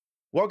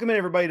Welcome in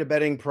everybody to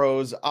Betting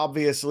Pros.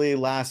 Obviously,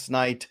 last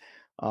night,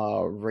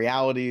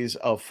 realities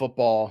of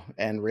football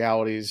and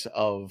realities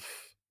of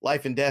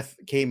life and death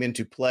came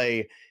into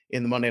play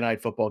in the Monday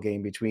Night Football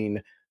game between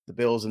the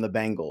Bills and the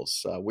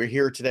Bengals. We're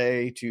here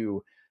today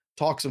to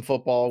talk some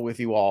football with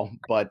you all,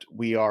 but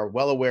we are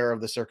well aware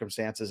of the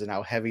circumstances and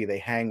how heavy they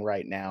hang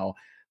right now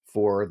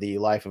for the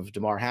life of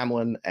Damar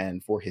Hamlin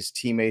and for his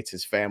teammates,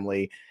 his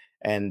family,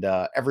 and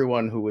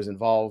everyone who was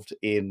involved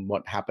in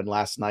what happened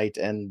last night.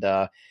 And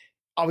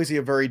obviously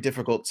a very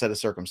difficult set of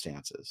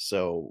circumstances.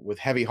 So, with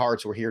heavy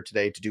hearts, we're here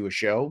today to do a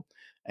show,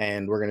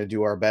 and we're going to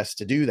do our best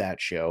to do that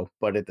show.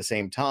 But at the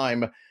same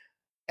time,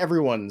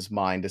 everyone's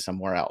mind is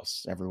somewhere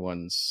else.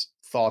 Everyone's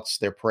thoughts,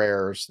 their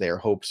prayers, their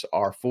hopes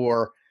are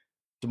for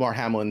Damar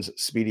Hamlin's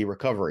speedy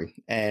recovery.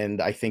 And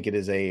I think it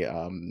is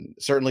a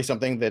certainly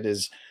something that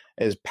is,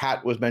 as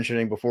Pat was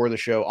mentioning before the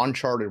show,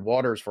 uncharted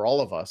waters for all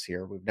of us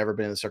here. We've never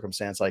been in a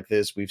circumstance like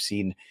this. We've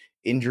seen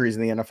injuries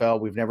in the NFL.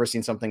 We've never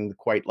seen something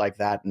quite like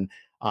that. And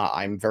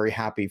I'm very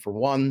happy, for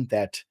one,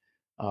 that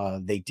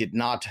they did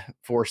not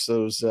force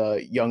those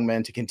young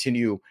men to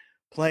continue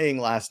playing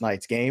last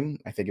night's game.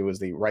 I think it was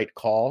the right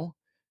call.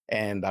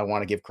 And I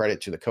want to give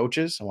credit to the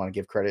coaches. I want to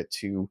give credit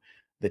to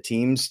the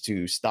teams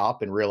to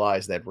stop and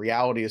realize that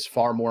reality is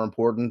far more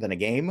important than a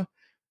game.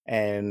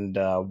 And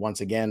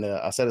once again,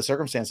 a set of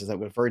circumstances that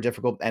were very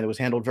difficult, and it was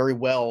handled very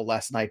well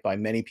last night by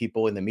many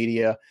people in the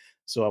media.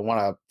 So I want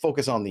to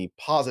focus on the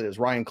positives.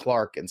 Ryan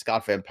Clark and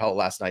Scott Van Pelt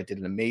last night did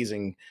an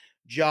amazing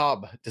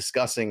job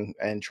discussing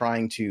and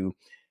trying to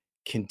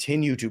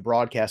continue to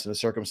broadcast in the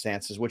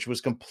circumstances, which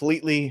was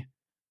completely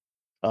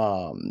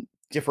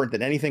different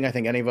than anything I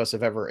think any of us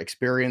have ever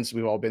experienced.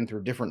 We've all been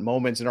through different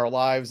moments in our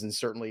lives, and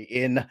certainly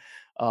in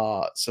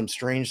some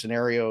strange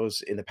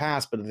scenarios in the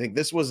past. But I think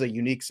this was a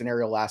unique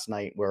scenario last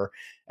night where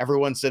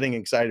everyone's sitting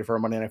excited for a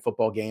Monday Night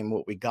Football game.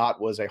 What we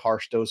got was a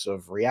harsh dose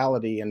of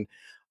reality. And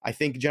I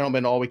think,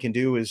 gentlemen, all we can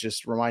do is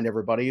just remind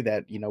everybody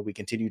that, we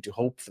continue to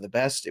hope for the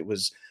best. It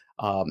was,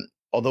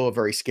 although a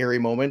very scary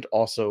moment,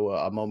 also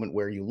a moment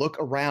where you look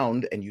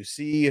around and you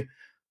see,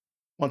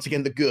 once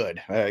again, the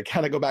good.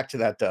 Kind of go back to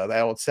that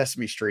old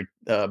Sesame Street,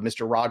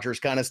 Mr. Rogers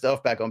kind of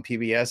stuff back on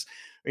PBS.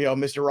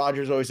 Mr.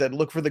 Rogers always said,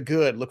 look for the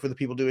good, look for the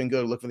people doing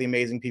good, look for the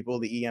amazing people,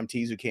 the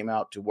EMTs who came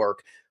out to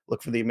work,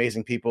 look for the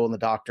amazing people and the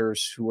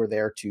doctors who were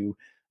there to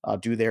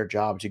do their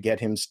job to get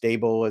him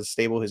stable as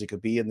he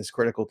could be in this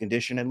critical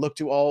condition, and look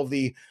to all of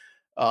the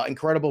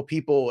incredible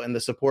people and the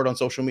support on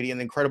social media and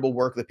the incredible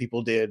work that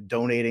people did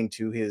donating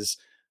to his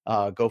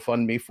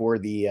GoFundMe for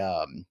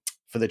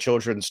the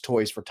children's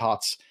Toys for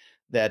Tots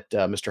that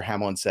Mr.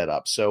 Hamlin set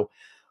up. So,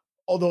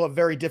 although a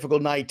very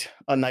difficult night,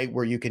 a night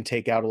where you can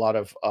take out a lot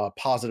of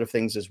positive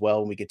things as well,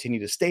 and we continue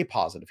to stay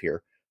positive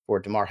here for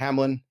Damar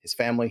Hamlin, his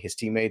family, his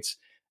teammates,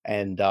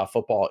 and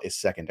football is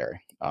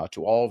secondary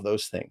to all of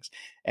those things.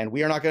 And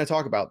we are not going to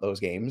talk about those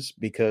games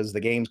because the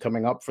games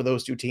coming up for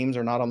those two teams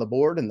are not on the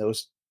board, and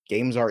those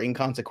games are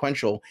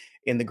inconsequential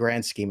in the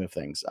grand scheme of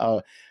things.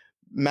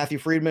 Matthew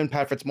Friedman,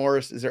 Pat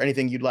Fitzmaurice, is there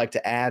anything you'd like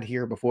to add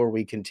here before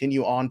we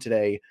continue on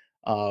today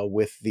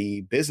with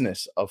the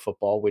business of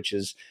football, which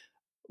is,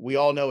 we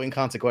all know,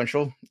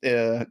 inconsequential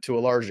to a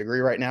large degree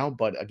right now.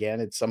 But again,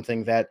 it's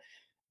something that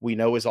we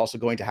know is also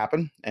going to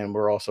happen, and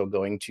we're also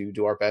going to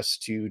do our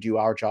best to do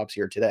our jobs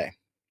here today.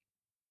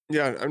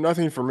 Yeah,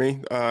 nothing for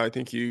me. I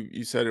think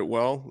you said it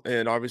well,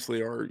 and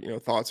obviously our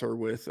thoughts are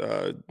with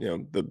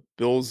the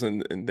Bills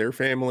and their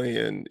family,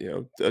 and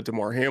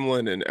Damar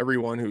Hamlin and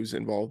everyone who's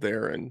involved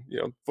there, and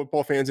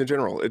football fans in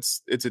general.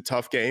 It's a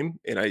tough game,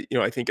 and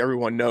I think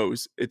everyone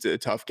knows it's a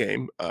tough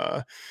game.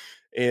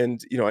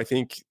 And I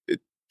think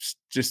it's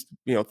just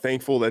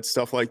thankful that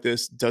stuff like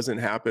this doesn't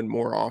happen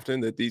more often.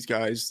 That these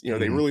guys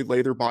they really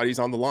lay their bodies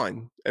on the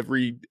line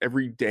every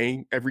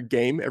day, every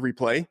game, every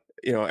play.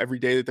 Every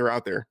day that they're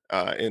out there.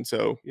 And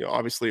so,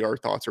 obviously our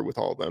thoughts are with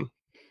all of them.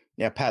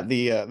 Yeah, Pat,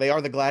 they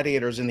are the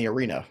gladiators in the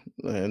arena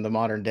in the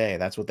modern day.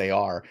 That's what they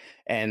are.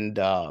 And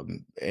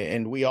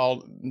we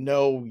all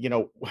know,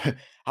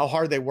 how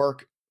hard they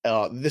work.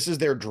 This is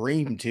their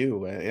dream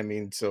too. I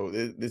mean, so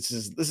this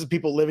is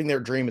people living their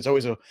dream. It's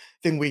always a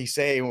thing we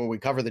say when we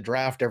cover the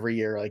draft every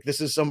year. Like,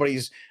 this is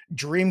somebody's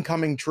dream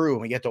coming true,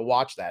 and we get to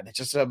watch that. It's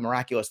just a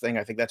miraculous thing.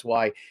 I think that's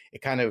why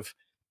it kind of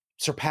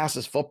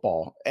surpasses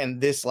football.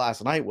 And this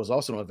last night was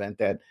also an event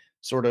that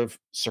sort of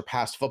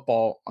surpassed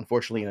football,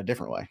 unfortunately, in a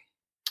different way.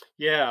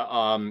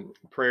 Yeah,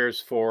 prayers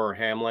for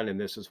Hamlin, and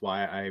this is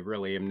why I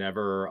really am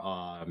never.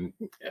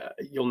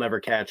 You'll never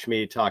catch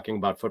me talking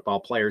about football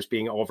players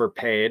being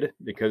overpaid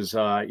because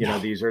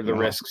these are the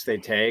risks they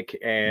take,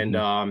 and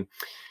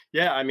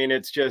yeah, I mean,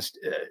 it's just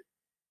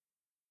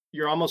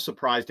you're almost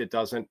surprised it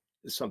doesn't.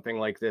 Something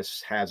like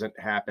this hasn't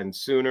happened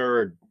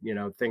sooner.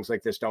 Things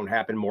like this don't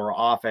happen more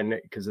often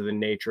because of the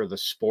nature of the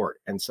sport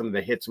and some of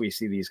the hits we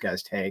see these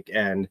guys take.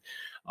 And,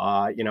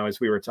 as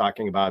we were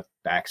talking about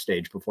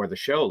backstage before the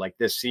show, like,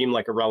 this seemed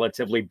like a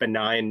relatively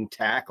benign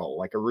tackle,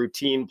 like a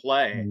routine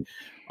play.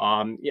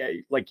 Yeah,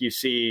 like you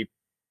see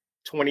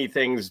 20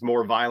 things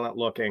more violent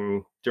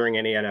looking during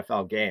any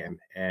NFL game.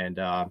 And,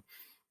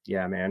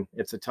 Yeah, man,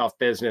 it's a tough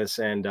business.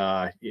 And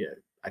yeah,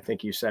 I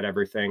think you said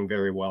everything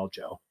very well,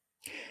 Joe.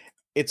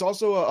 It's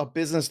also a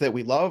business that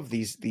we love,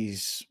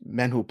 these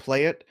men who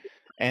play it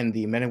and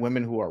the men and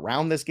women who are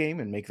around this game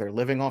and make their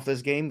living off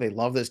this game. They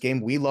love this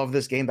game. We love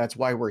this game. That's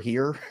why we're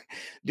here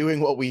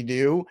doing what we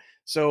do.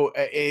 So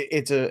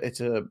it's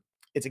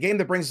a game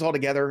that brings us all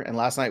together. And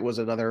last night was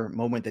another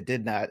moment that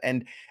did that.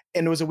 And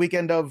it was a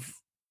weekend of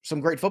some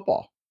great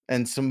football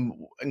and some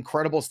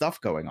incredible stuff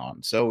going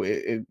on. So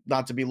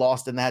not to be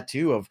lost in that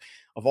too, of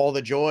all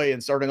the joy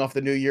and starting off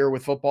the new year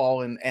with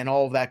football and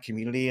all of that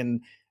community.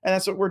 And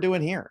that's what we're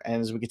doing here.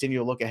 And as we continue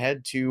to look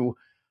ahead to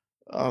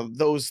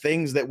those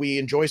things that we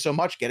enjoy so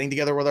much, getting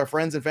together with our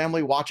friends and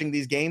family, watching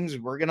these games,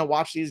 we're going to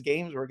watch these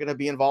games. We're going to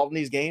be involved in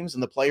these games,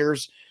 and the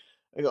players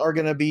are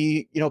going to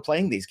be,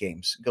 playing these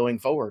games going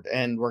forward.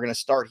 And we're going to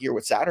start here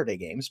with Saturday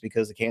games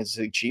because the Kansas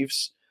City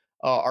Chiefs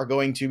are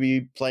going to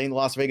be playing the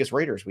Las Vegas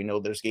Raiders. We know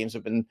those games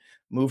have been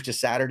moved to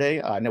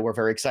Saturday. I know we're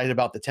very excited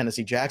about the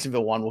Tennessee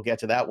Jacksonville one. We'll get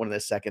to that one in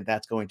a second.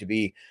 That's going to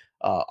be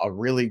a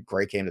really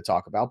great game to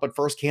talk about. But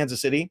first,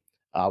 Kansas City.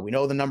 We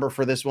know the number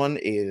for this one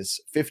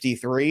is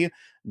 53.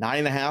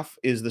 9.5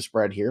 is the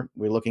spread here.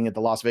 We're looking at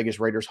the Las Vegas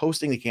Raiders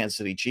hosting the Kansas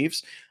City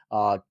Chiefs.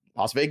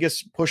 Las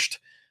Vegas pushed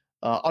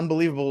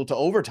unbelievable to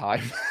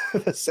overtime.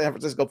 The San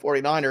Francisco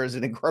 49ers,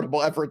 an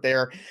incredible effort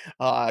there.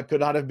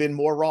 Could not have been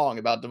more wrong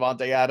about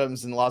Devontae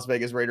Adams and the Las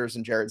Vegas Raiders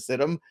and Jarrett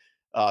Stidham.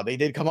 They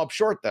did come up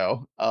short,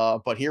 though.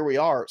 But here we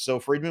are. So,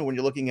 Friedman, when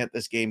you're looking at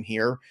this game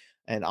here,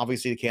 and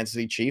obviously the Kansas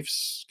City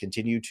Chiefs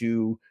continue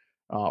to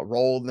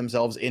roll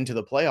themselves into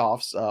the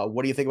playoffs.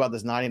 What do you think about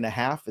this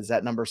 9.5? Is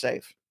that number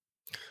safe?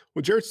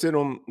 Well, Jarrett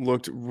Stidham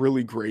looked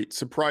really great,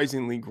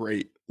 surprisingly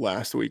great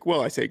last week.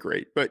 Well, I say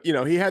great, but he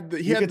had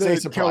the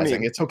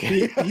surprising. It's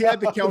okay. He had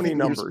the county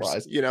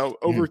numbers.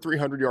 Over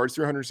 300 yards,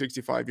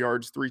 365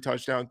 yards, 3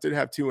 touchdowns. Did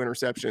have 2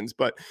 interceptions,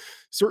 but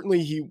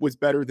certainly he was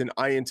better than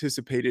I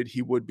anticipated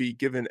he would be,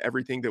 given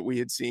everything that we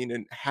had seen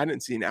and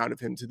hadn't seen out of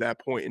him to that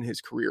point in his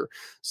career.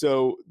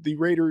 So the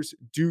Raiders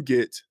do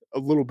get a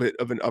little bit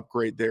of an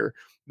upgrade there.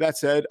 That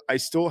said, I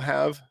still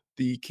have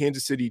the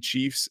Kansas City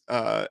Chiefs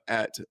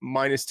at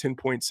minus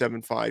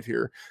 10.75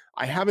 here.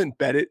 I haven't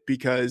bet it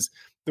because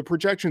the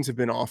projections have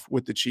been off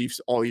with the Chiefs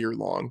all year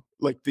long.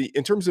 Like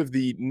in terms of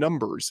the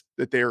numbers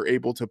that they are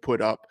able to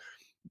put up,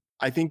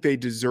 I think they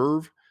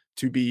deserve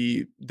to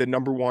be the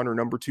number 1 or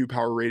number 2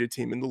 power rated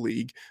team in the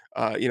league.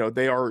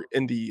 They are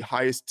in the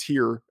highest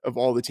tier of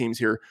all the teams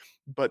here,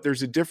 but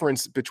there's a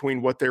difference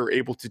between what they're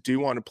able to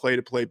do on a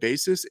play-to-play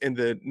basis and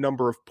the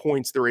number of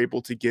points they're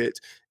able to get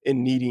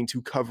in needing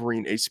to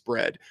covering a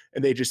spread.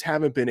 And they just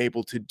haven't been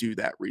able to do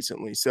that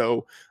recently.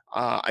 So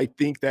I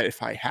think that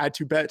if I had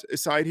to bet a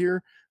side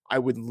here, I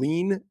would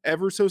lean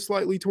ever so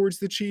slightly towards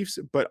the Chiefs,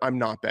 but I'm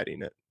not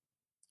betting it.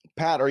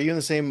 Pat, are you in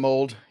the same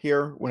mold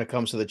here when it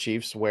comes to the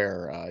Chiefs,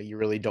 where you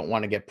really don't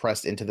want to get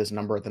pressed into this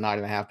number at the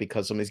 9.5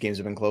 because some of these games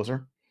have been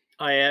closer?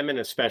 I am, and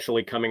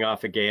especially coming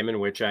off a game in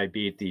which I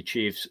beat the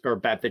Chiefs, or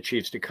bet the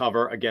Chiefs to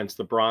cover against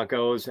the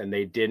Broncos, and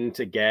they didn't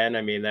again.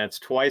 I mean, that's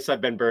twice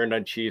I've been burned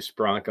on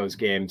Chiefs-Broncos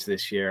games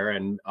this year,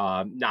 and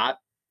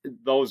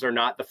those are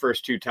not the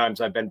first 2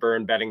 times I've been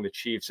burned betting the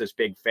Chiefs as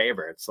big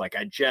favorites. Like,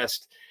 I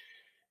just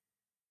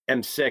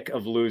am sick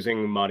of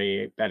losing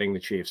money betting the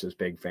Chiefs as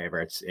big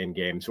favorites in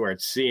games where it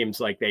seems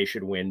like they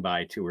should win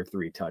by 2 or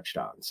 3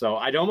 touchdowns. So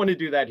I don't want to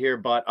do that here,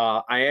 but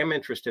I am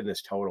interested in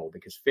this total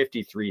because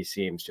 53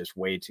 seems just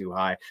way too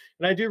high.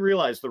 And I do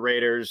realize the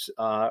Raiders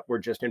were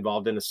just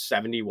involved in a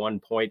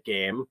 71-point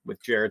game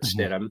with Jarrett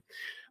Stidham.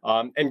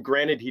 And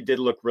granted, he did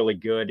look really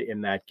good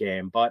in that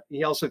game, but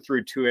he also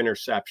threw 2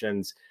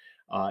 interceptions.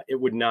 It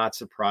would not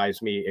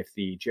surprise me if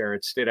the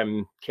Jarrett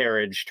Stidham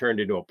carriage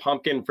turned into a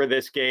pumpkin for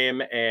this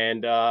game.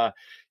 And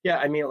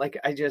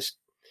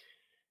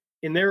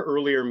in their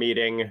earlier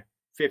meeting,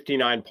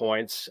 59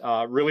 points,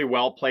 really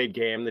well played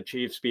game. The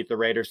Chiefs beat the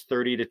Raiders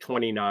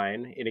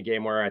 30-29 in a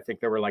game where I think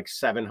there were like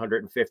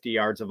 750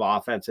 yards of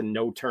offense and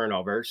no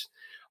turnovers.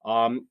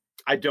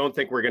 I don't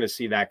think we're going to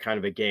see that kind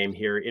of a game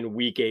here in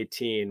week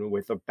 18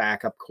 with a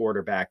backup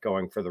quarterback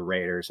going for the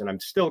Raiders. And I'm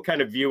still kind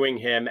of viewing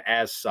him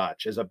as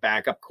such, as a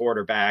backup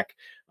quarterback.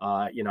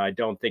 I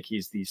don't think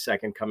he's the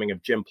second coming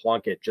of Jim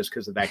Plunkett just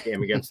because of that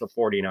game against the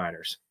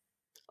 49ers.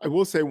 I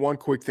will say one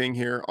quick thing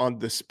here on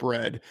the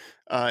spread.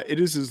 It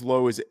is as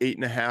low as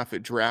 8.5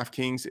 at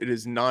DraftKings. It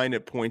is 9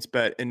 at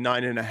PointsBet and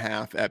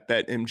 9.5 at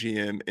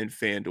BetMGM and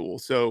FanDuel.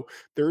 So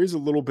there is a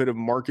little bit of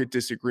market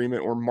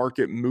disagreement or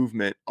market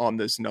movement on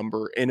this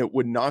number. And it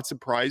would not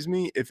surprise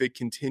me if it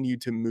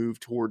continued to move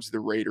towards the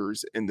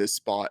Raiders in this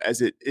spot,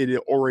 as it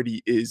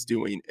already is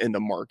doing in the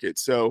market.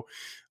 So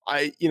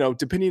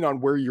depending on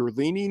where you're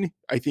leaning,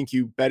 I think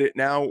you bet it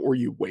now or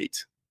you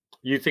wait.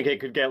 You think it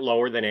could get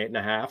lower than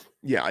 8.5?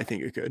 Yeah, I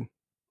think it could.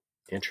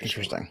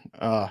 Interesting.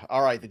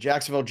 All right. The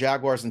Jacksonville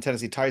Jaguars and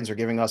Tennessee Titans are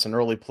giving us an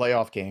early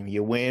playoff game.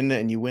 You win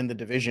and you win the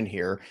division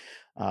here.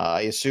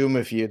 I assume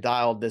if you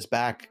dialed this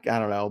back, I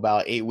don't know,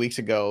 about 8 weeks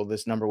ago,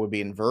 this number would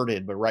be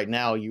inverted. But right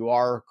now you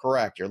are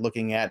correct. You're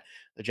looking at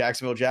the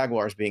Jacksonville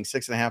Jaguars being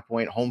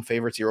 6.5-point home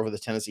favorites here over the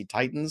Tennessee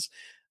Titans.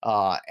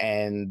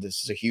 And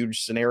this is a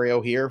huge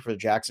scenario here for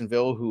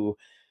Jacksonville, who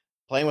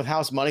playing with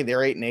house money. They're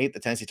 8-8. The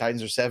Tennessee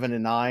Titans are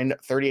 7-9.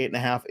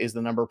 38.5 is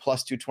the number,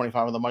 plus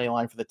 225 on the money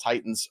line for the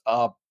Titans.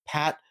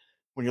 Pat,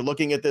 when you're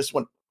looking at this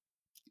one,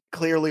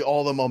 clearly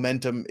all the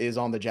momentum is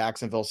on the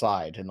Jacksonville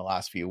side in the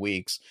last few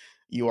weeks.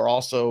 You are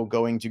also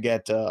going to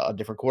get a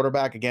different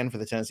quarterback again for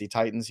the Tennessee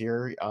Titans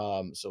here.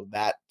 So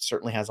that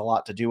certainly has a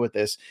lot to do with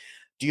this.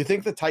 Do you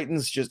think the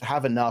Titans just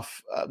have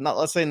enough,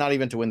 let's say not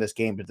even to win this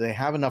game, but do they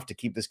have enough to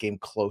keep this game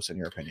close in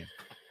your opinion?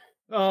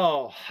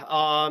 Oh,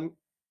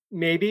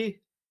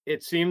 maybe.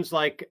 It seems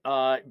like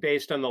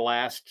based on the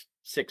last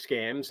 6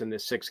 games and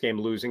this 6-game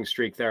losing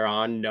streak they're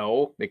on,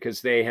 no,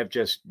 because they have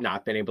just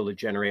not been able to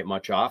generate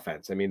much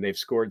offense. I mean, they've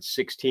scored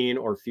 16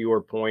 or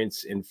fewer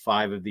points in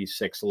 5 of these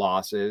 6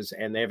 losses,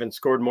 and they haven't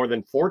scored more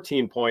than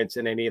 14 points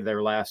in any of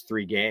their last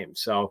 3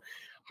 games. So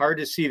hard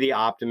to see the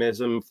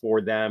optimism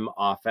for them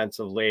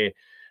offensively.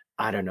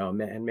 I don't know,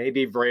 man.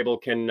 Maybe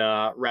Vrabel can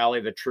rally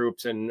the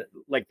troops, and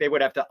like they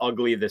would have to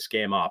ugly this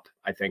game up,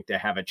 I think, to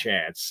have a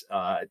chance,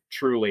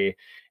 truly.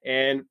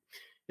 And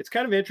it's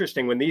kind of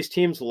interesting. When these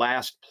teams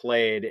last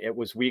played, it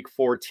was week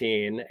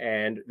 14,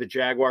 and the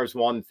Jaguars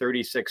won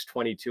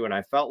 36-22. And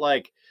I felt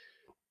like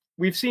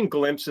we've seen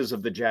glimpses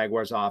of the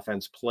Jaguars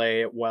offense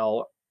play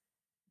well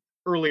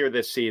earlier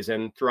this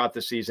season, throughout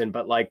the season,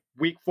 but like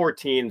week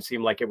 14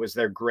 seemed like it was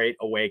their great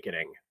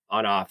awakening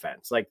on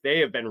offense. Like they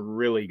have been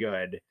really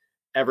good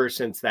ever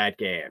since that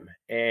game.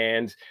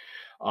 And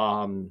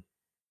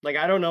like,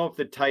 I don't know if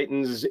the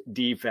Titans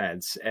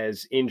defense,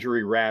 as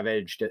injury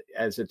ravaged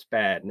as it's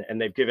been,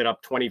 and they've given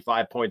up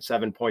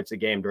 25.7 points a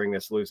game during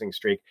this losing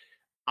streak,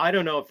 I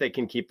don't know if they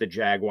can keep the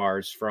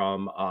Jaguars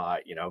from,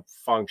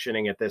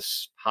 functioning at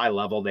this high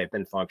level they've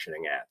been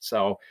functioning at.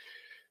 So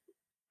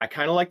I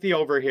kind of like the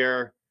over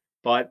here,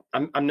 but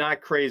I'm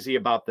not crazy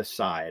about the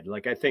side.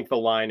 Like, I think the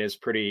line is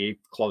pretty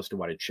close to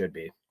what it should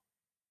be.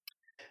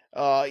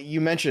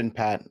 You mentioned,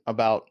 Pat,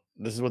 about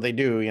this is what they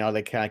do.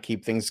 They kind of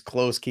keep things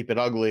close, keep it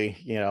ugly,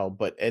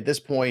 but at this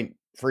point,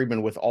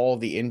 Friedman, with all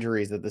the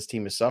injuries that this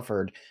team has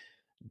suffered,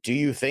 do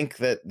you think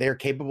that they're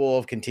capable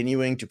of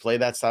continuing to play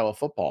that style of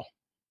football?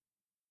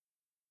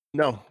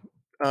 No,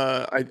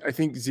 I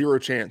think zero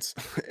chance.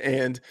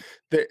 And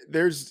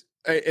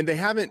and they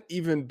haven't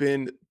even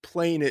been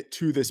playing it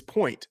to this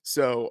point.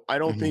 So I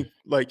don't think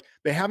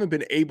they haven't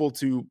been able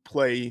to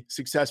play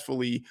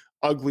successfully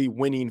ugly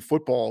winning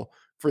football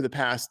for the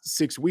past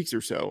 6 weeks or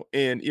so.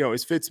 And,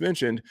 as Fitz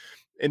mentioned,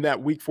 in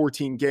that week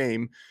 14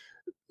 game,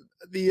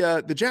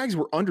 the Jags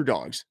were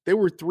underdogs. They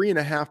were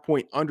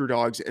 3.5-point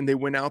underdogs, and they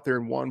went out there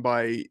and won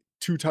by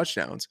 2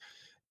 touchdowns.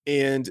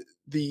 And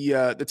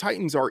the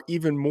Titans are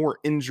even more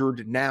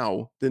injured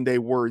now than they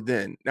were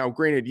then. Now,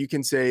 granted, you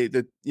can say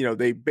that,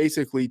 they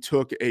basically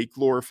took a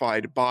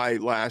glorified bye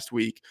last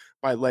week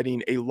by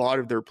letting a lot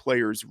of their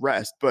players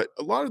rest, but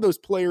a lot of those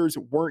players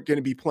weren't going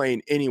to be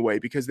playing anyway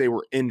because they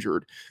were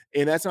injured.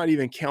 And that's not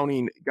even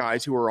counting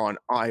guys who are on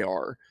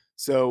IR.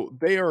 So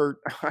they are,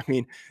 I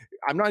mean,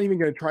 I'm not even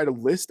going to try to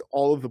list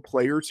all of the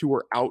players who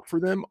are out for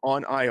them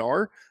on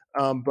IR.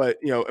 But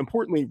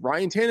importantly,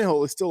 Ryan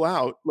Tannehill is still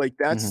out. Like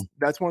that's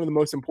one of the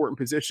most important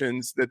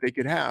positions that they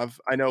could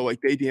have. I know, like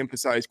they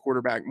de-emphasize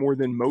quarterback more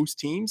than most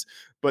teams,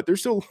 but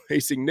there's still a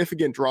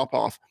significant drop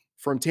off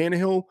from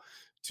Tannehill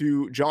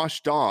to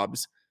Josh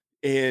Dobbs.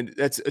 And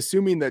that's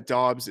assuming that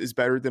Dobbs is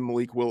better than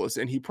Malik Willis,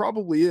 and he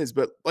probably is.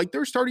 But like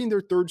they're starting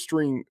their 3rd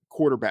string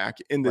quarterback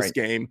in this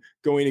game,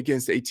 going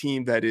against a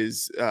team that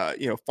is,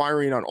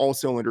 firing on all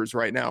cylinders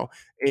right now.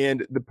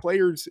 And the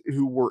players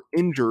who were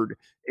injured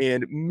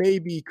and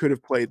maybe could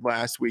have played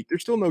last week,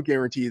 there's still no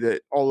guarantee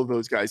that all of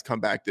those guys come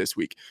back this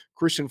week.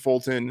 Christian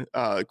Fulton,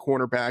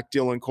 cornerback,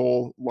 Dylan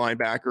Cole,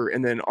 linebacker,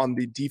 and then on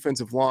the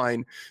defensive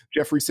line,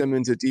 Jeffrey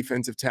Simmons at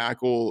defensive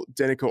tackle,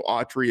 Denico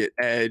Autry at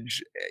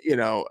edge,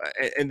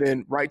 and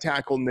then right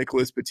tackle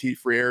Nicholas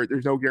Petit-Frere.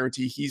 There's no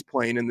guarantee he's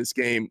playing in this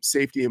game.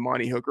 Safety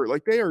Amani Hooker.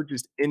 Like they are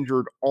just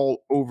injured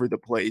all over the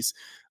place.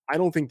 I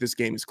don't think this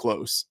game is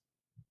close.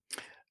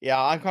 Yeah,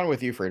 I'm kind of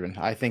with you, Friedman.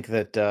 I think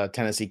that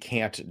Tennessee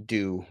can't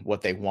do what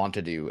they want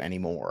to do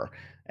anymore.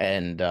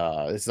 And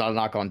it's not a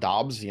knock on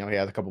Dobbs. He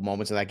had a couple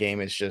moments in that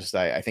game. It's just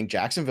I think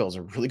Jacksonville is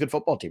a really good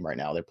football team right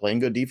now. They're playing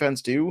good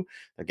defense too.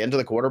 They're getting to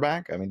the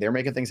quarterback. I mean, they're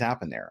making things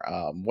happen there.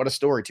 What a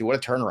story too. What a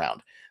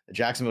turnaround. The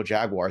Jacksonville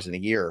Jaguars in a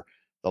year,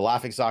 the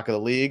laughingstock of the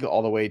league,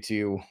 all the way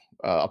to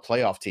a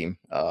playoff team.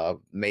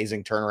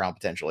 Amazing turnaround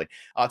potentially.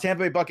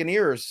 Tampa Bay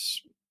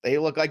Buccaneers, they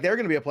look like they're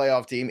going to be a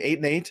playoff team.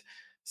 8-8.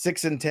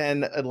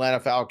 6-10 Atlanta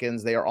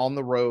Falcons. They are on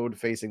the road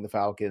facing the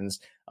Falcons.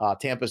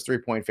 Tampa's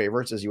 3-point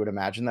favorites, as you would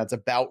imagine. That's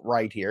about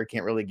right here.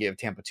 Can't really give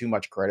Tampa too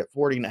much credit.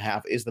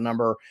 40.5 is the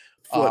number.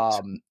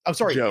 I'm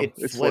sorry. Joe,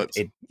 it flipped.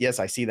 Yes,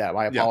 I see that.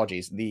 My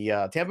apologies.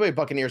 Yeah. The Tampa Bay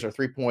Buccaneers are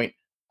 3-point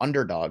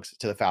underdogs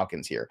to the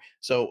Falcons here.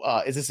 So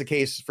is this a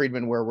case,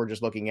 Friedman, where we're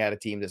just looking at a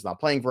team that's not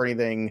playing for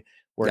anything?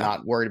 We're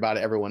not worried about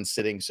it. Everyone's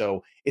sitting.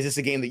 So is this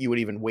a game that you would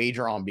even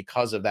wager on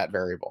because of that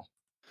variable?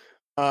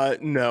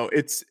 No,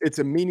 it's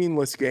a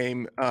meaningless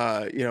game,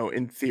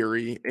 in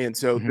theory. And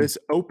so Mhm. this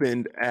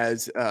opened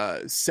as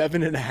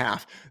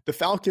 7.5. The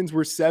Falcons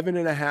were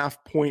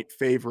 7.5 point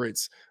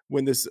favorites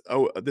when this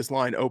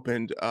line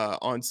opened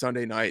on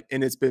Sunday night,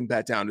 and it's been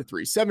bet down to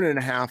 3.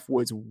 7.5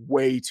 was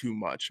way too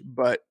much,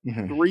 but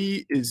Mhm.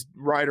 3 is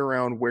right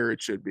around where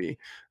it should be.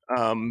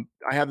 I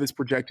have this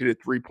projected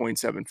at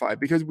 3.75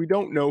 because we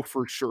don't know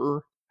for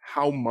sure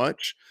how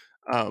much.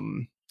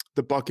 Um,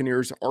 the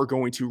Buccaneers are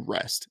going to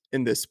rest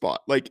in this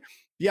spot. Like,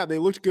 yeah, they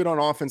looked good on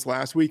offense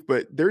last week,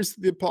 but there's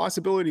the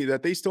possibility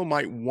that they still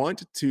might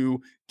want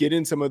to get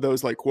in some of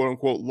those, like, quote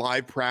unquote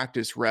live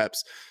practice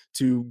reps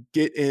to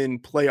get in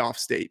playoff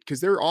state,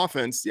 because their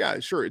offense, yeah,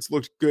 sure, it's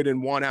looked good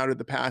in one out of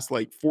the past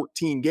like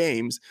 14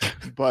 games,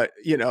 but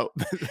Yeah,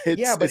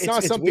 but it's not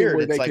it's something weird.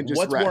 where It's they like, can just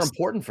what's more rest.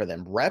 important for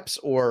them, reps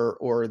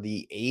or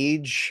the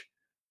age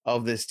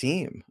of this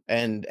team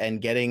and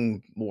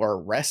getting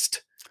more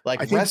rest? Like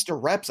I think, rest or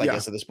reps, I yeah,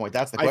 guess at this point,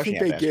 that's the question you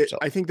have to ask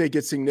yourself. I think they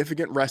get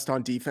significant rest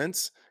on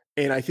defense,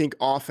 and I think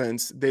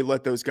offense, they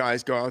let those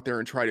guys go out there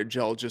and try to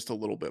gel just a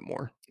little bit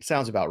more.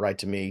 Sounds about right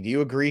to me. Do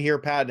you agree here,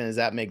 Pat? And does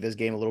that make this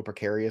game a little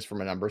precarious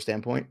from a number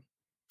standpoint?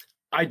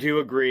 I do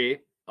agree.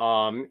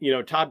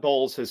 Todd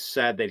Bowles has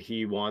said that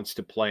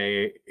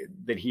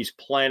that he's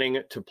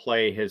planning to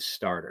play his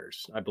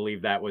starters. I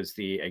believe that was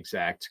the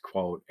exact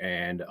quote.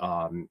 And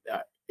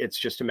it's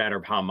just a matter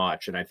of how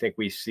much. And I think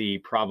we see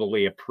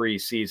probably a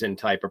preseason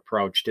type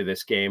approach to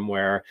this game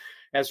where,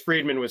 as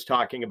Friedman was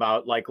talking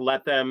about, like,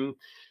 let them,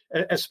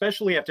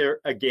 especially after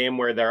a game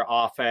where their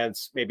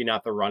offense, maybe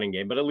not the running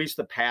game, but at least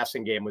the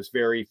passing game was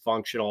very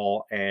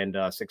functional and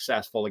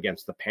successful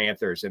against the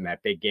Panthers in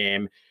that big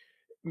game.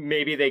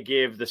 Maybe they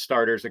give the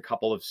starters a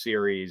couple of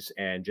series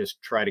and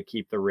just try to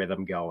keep the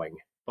rhythm going.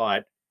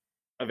 But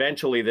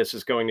eventually, this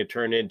is going to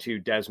turn into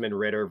Desmond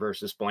Ridder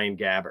versus Blaine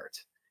Gabbert.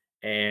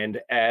 And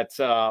at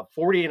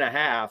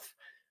 40.5,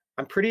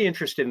 I'm pretty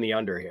interested in the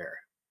under here.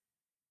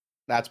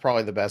 That's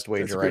probably the best That's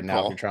wager a right good now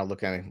if you're call. trying to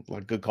look at it.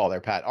 Like, good call there,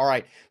 Pat. All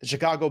right. The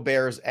Chicago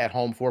Bears at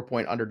home,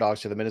 4-point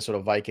underdogs to the Minnesota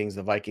Vikings.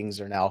 The Vikings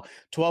are now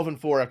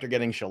 12-4 after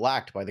getting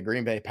shellacked by the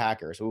Green Bay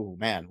Packers. Ooh,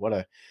 man, what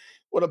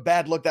a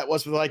bad look that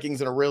was for the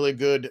Vikings, and a really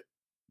good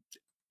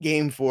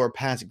game for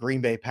Pat's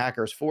Green Bay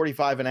Packers.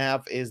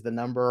 45.5 is the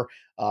number,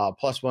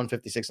 plus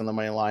 156 on the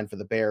money line for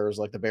the Bears.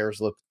 Like, the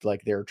Bears look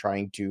like they're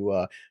trying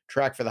to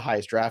track for the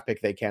highest draft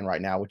pick they can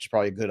right now, which is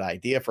probably a good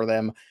idea for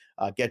them.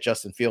 Get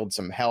Justin Fields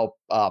some help.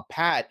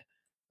 Pat,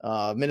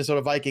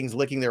 Minnesota Vikings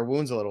licking their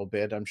wounds a little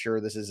bit. I'm sure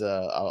this is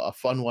a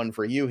fun one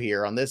for you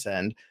here on this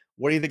end.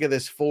 What do you think of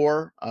this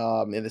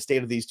in the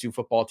state of these two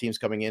football teams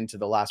coming into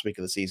the last week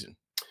of the season?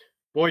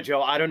 Boy,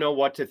 Joe, I don't know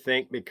what to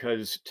think,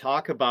 because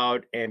talk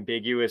about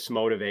ambiguous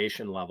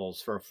motivation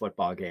levels for a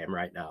football game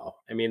right now.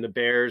 I mean, the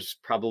Bears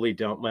probably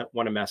don't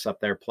want to mess up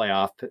their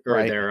or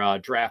Right. their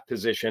draft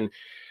position.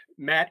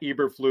 Matt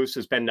Eberflus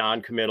has been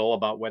non-committal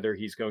about whether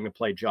he's going to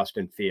play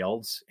Justin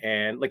Fields.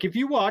 And like, if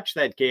you watch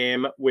that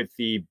game with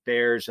the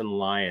Bears and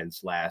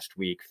Lions last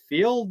week,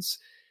 Fields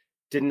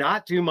did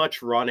not do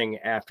much running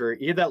after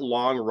he had that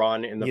long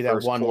run in the Yeah, that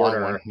first one long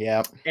one. quarter.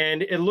 Yep.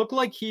 And it looked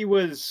like he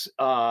was,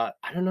 I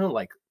don't know,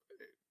 like,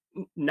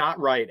 not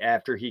right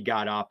after he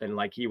got up, and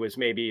like he was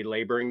maybe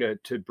laboring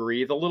to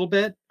breathe a little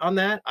bit on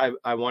that.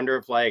 I wonder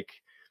if, like,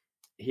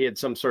 he had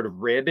some sort of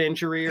rib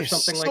injury or There's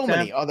something like so that.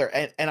 many other,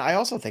 and I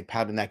also think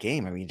Pat in that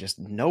game, I mean, just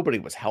nobody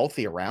was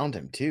healthy around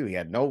him too. He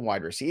had no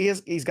wide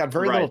receiver. He's got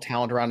very little Right.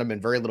 talent around him and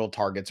very little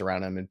targets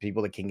around him and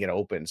people that can get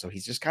open. So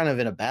he's just kind of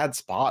in a bad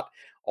spot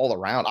all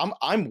around.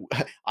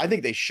 I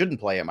think they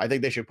shouldn't play him. I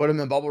think they should put him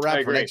in bubble I wrap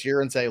for agree. next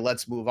year and say,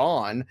 let's move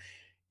on.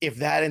 If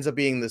that ends up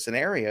being the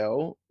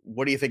scenario,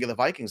 what do you think of the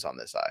Vikings on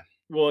this side?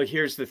 Well,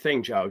 here's the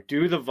thing, Joe.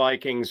 Do the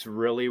Vikings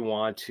really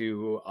want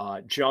to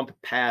jump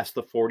past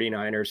the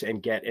 49ers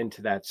and get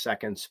into that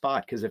second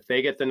spot? Because if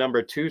they get the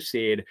number 2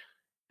 seed,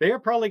 they are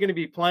probably going to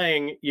be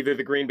playing either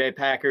the Green Bay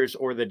Packers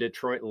or the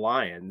Detroit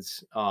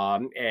Lions.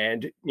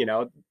 And,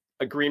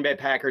 a Green Bay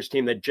Packers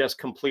team that just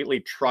completely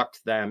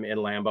trucked them in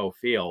Lambeau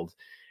Field,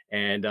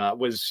 and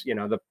was,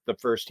 the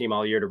first team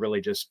all year to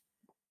really just,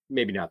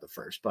 maybe not the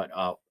first, but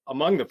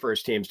among the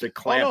first teams to Oh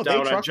clamp no, they down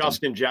on trucked him.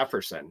 Justin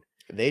Jefferson.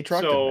 They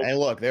trucked him. So, And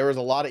look, there was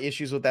a lot of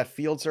issues with that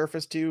field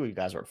surface too. You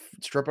guys were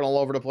stripping all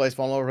over the place,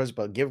 falling over us.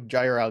 But give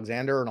Jair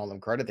Alexander and all them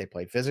credit. They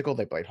played physical,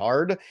 they played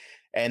hard,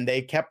 and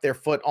they kept their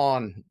foot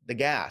on the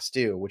gas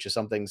too, which is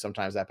something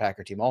sometimes that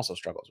Packer team also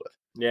struggles with.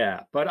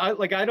 yeah, but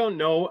I don't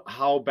know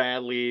how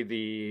badly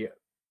the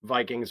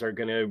Vikings are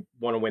going to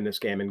want to win this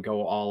game and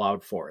go all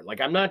out for it. Like,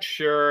 I'm not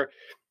sure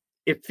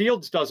if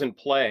Fields doesn't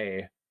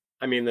play.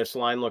 I mean, this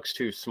line looks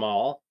too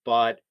small,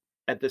 but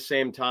at the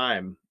same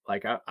time,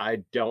 like,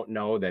 I don't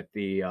know that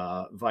the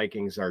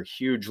Vikings are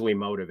hugely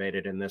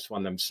motivated in this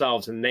one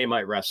themselves, and they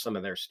might rest some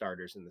of their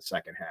starters in the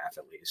second half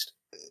at least.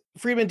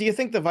 Freeman, do you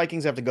think the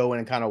Vikings have to go in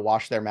and kind of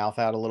wash their mouth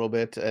out a little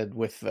bit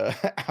with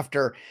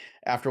after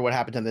what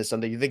happened to this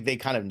Sunday? You think they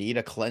kind of need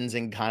a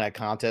cleansing kind of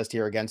contest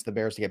here against the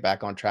Bears to get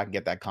back on track and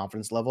get that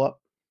confidence level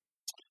up?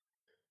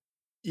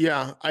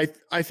 Yeah,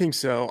 I think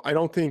so. I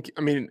don't think.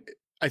 I mean,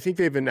 I think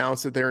they've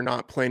announced that they're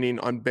not planning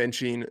on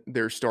benching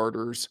their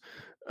starters.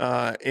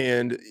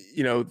 And,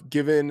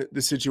 given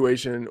the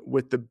situation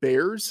with the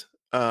Bears,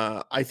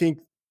 I think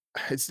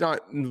it's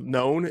not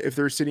known if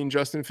they're sitting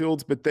Justin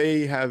Fields, but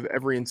they have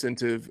every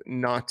incentive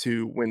not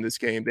to win this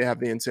game. They have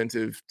the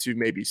incentive to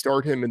maybe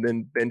start him and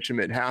then bench him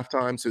at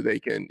halftime so they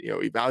can,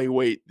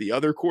 evaluate the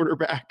other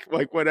quarterback,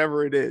 like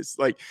whatever it is.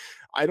 Like,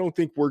 I don't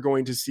think we're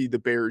going to see the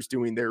Bears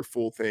doing their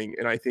full thing.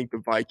 And I think the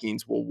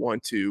Vikings will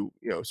want to,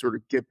 sort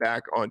of get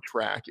back on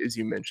track, as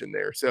you mentioned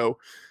there. So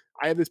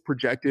I have this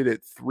projected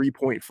at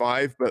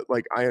 3.5, but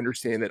like I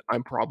understand that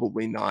I'm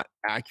probably not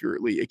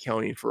accurately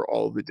accounting for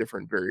all of the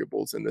different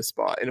variables in this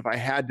spot. And if I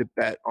had to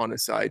bet on a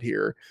side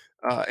here,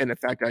 and in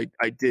fact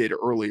I did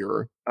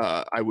earlier,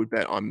 I would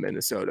bet on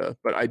Minnesota,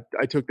 but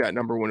I took that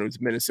number when it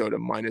was Minnesota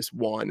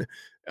 -1,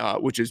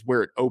 which is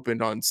where it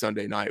opened on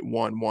Sunday night,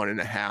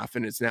 1.5,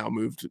 and it's now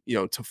moved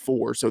to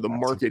 4. So the That's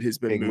market has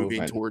been moving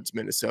movement towards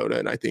Minnesota,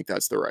 and I think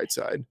that's the right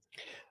side.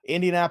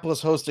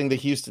 Indianapolis hosting the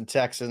Houston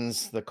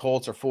Texans. The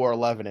Colts are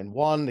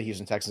 4-11-1. The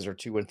Houston Texans are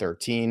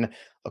 2-13.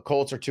 The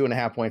Colts are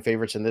 2.5-point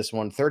favorites in this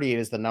one. 38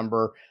 is the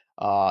number,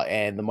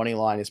 and the money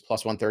line is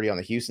 +130 on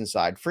the Houston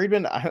side.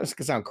 Friedman, I know this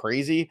could sound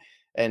crazy,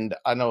 and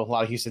I know a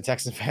lot of Houston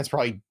Texans fans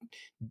probably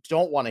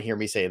don't want to hear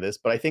me say this,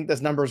 but I think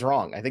this number is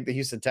wrong. I think the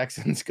Houston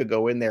Texans could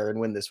go in there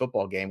and win this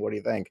football game. What do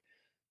you think?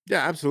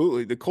 Yeah,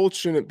 absolutely. The Colts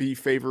shouldn't be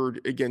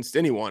favored against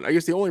anyone. I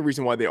guess the only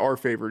reason why they are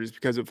favored is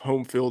because of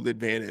home field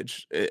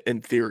advantage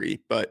in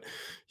theory. But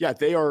yeah,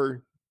 they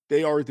are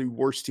the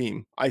worst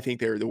team. I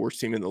think they're the worst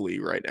team in the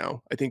league right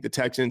now. I think the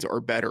Texans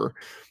are better.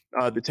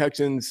 The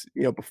Texans,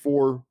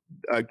 before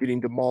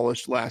getting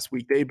demolished last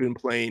week, they've been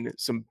playing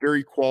some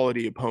very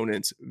quality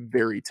opponents,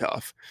 very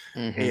tough.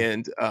 Mm-hmm.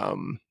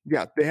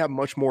 And they have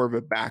much more of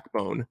a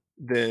backbone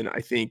than I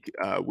think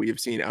we have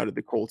seen out of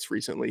the Colts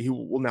recently. He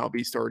will now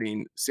be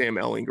starting Sam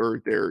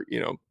Ellinger, their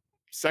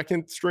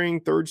second string,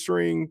 third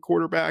string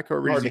quarterback.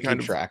 Hard to keep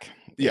track.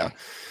 Yeah.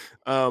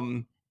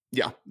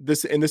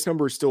 This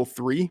number is still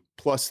 3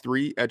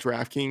 +3 at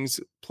DraftKings,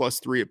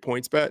 +3 at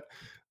PointsBet.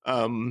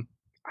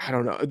 I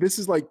don't know. This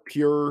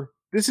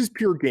is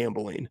pure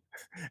gambling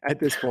at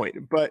this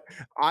point. But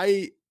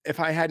if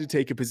I had to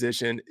take a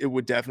position, it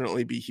would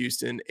definitely be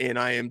Houston, and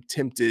I am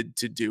tempted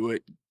to do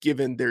it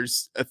given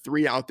there's a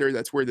 3 out there.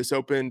 That's where this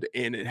opened,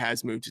 and it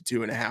has moved to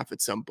 2.5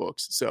 at some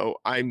books. So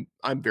I'm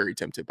very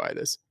tempted by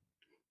this.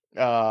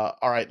 All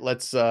right,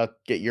 let's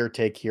get your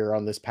take here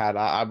on this, Pat.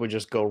 I would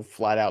just go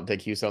flat out and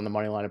take Houston on the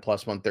money line at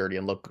 +130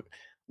 and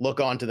look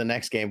on to the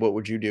next game. What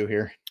would you do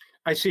here?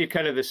 I see it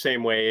kind of the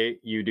same way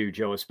you do,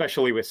 Joe,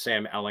 especially with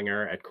Sam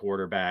Ellinger at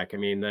quarterback. I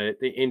mean,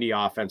 the Indy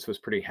offense was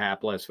pretty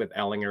hapless with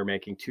Ellinger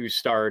making 2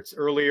 starts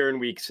earlier in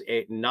weeks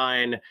 8 and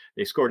 9.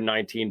 They scored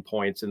 19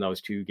 points in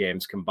those 2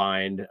 games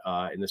combined.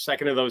 In the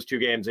second of those 2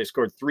 games, they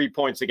scored 3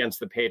 points against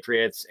the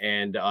Patriots,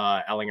 and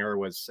Ellinger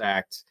was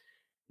sacked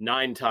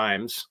 9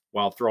 times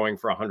while throwing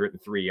for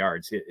 103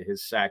 yards.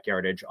 His sack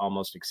yardage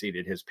almost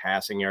exceeded his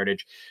passing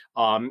yardage.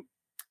 The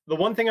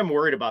one thing I'm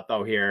worried about,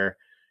 though, here,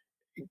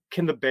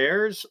 can the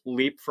Bears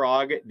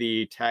leapfrog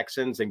the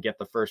Texans and get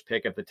the first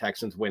pick if the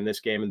Texans win this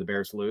game and the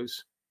Bears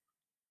lose?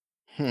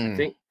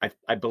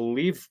 I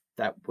believe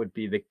that would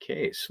be the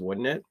case,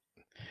 wouldn't it?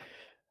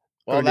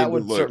 Well, that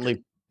would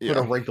certainly put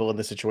a wrinkle in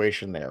the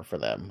situation there for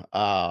them.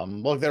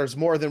 Look, there's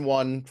more than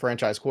one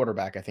franchise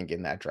quarterback, I think,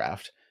 in that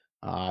draft.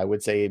 I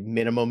would say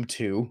minimum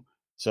 2.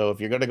 So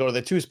if you're going to go to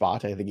the 2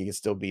 spot, I think you can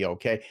still be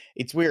okay.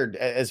 It's weird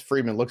as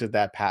Friedman looked at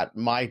that, Pat.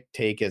 My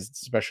take is,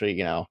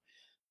 especially,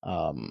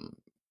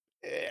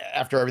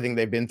 after everything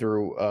they've been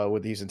through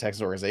with the Houston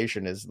Texans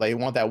organization, is they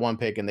want that 1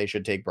 pick and they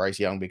should take Bryce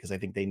Young because I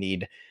think they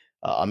need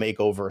a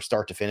makeover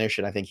start to finish.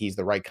 And I think he's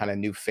the right kind of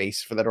new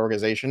face for that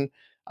organization.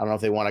 I don't know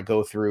if they want to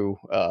go through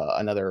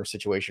another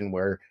situation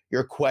where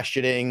you're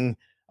questioning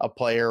a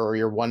player or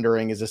you're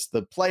wondering, is this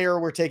the player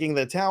we're taking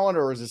the talent,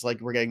 or is this like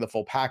we're getting the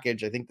full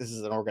package? I think this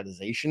is an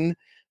organization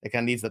that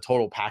kind of needs the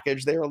total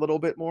package there a little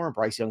bit more. And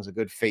Bryce Young's a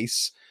good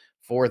face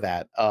for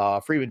that.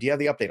 Freeman, do you have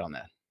the update on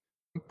that?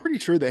 I'm pretty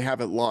sure they have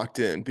it locked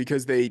in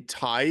because they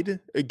tied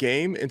a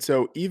game. And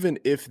so even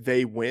if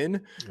they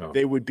win,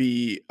 they would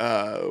be,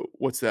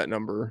 what's that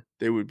number?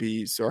 They would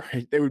be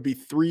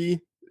 3.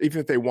 Even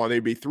if they won,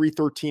 they'd be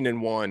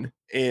 3-13-1.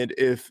 And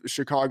if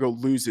Chicago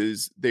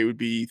loses, they would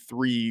be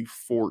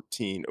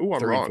 3-14. Oh,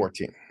 I'm wrong.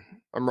 14.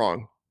 I'm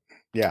wrong.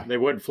 Yeah, they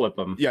would flip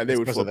them. Yeah, they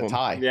would flip them.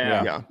 Tie.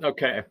 Yeah.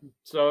 Okay.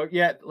 So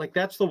like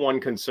that's the one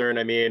concern.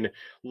 I mean,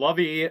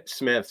 Lovie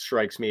Smith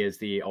strikes me as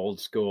the old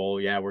school.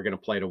 Yeah, we're going to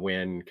play to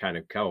win kind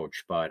of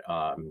coach. But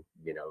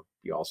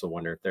you also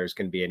wonder if there's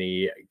going to be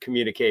any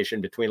communication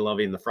between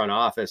Lovie and the front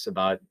office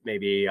about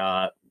maybe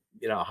how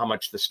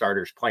much the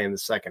starters play in the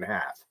second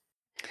half.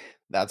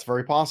 That's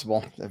very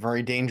possible. A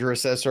very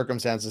dangerous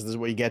circumstances. This is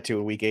what you get to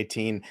in week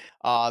 18.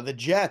 The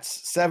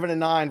Jets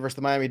 7-9 versus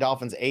the Miami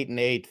Dolphins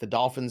 8-8. The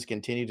Dolphins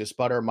continue to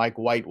sputter. Mike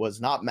White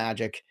was not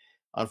magic,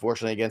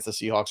 unfortunately, against the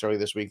Seahawks early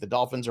this week. The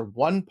Dolphins are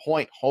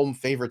 1-point home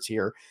favorites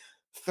here.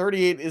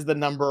 38 is the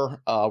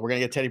number. We're going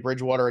to get Teddy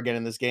Bridgewater again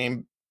in this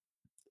game.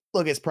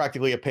 Look, it's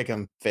practically a pick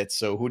 'em Fitz.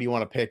 So who do you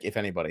want to pick, if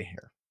anybody,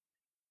 here?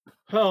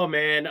 Oh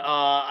man,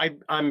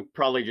 I'm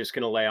probably just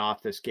gonna lay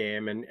off this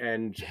game,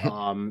 and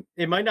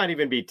it might not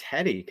even be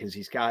Teddy because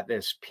he's got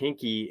this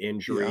pinky Yeah.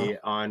 injury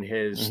on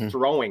his Mhm.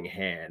 throwing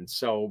hand.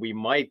 So we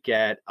might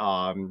get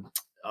oh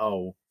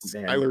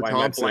man, Skylar why am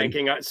I Thompson.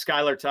 blanking on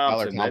Skylar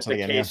Tyler Thompson, Thompson the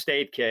again, K yeah.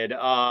 State kid?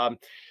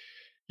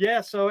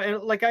 Yeah, so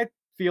and like I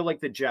feel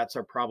like the Jets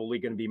are probably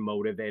going to be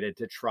motivated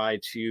to try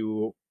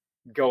to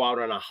go out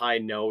on a high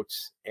note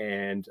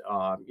and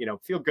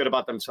feel good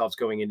about themselves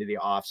going into the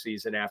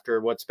offseason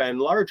after what's been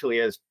largely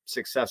a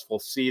successful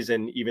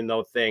season, even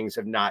though things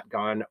have not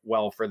gone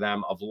well for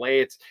them of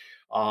late.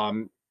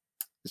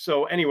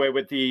 So anyway,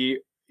 with the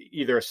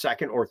either a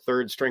second or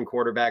third string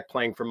quarterback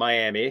playing for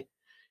Miami,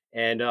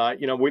 and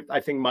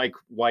I think Mike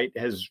White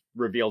has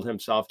revealed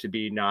himself to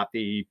be not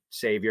the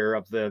savior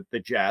of the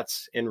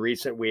Jets in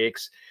recent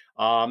weeks.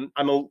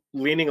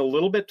 Leaning a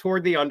little bit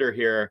toward the under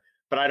here,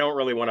 but I don't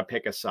really want to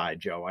pick a side,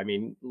 Joe. I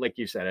mean, like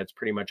you said, it's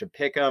pretty much a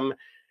pick 'em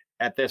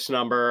at this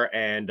number,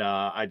 and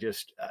I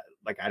just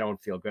I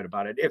don't feel good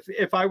about it.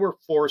 If I were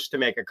forced to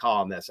make a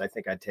call on this, I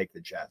think I'd take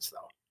the Jets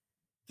though.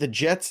 The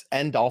Jets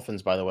and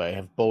Dolphins, by the way,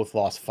 have both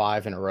lost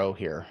 5 in a row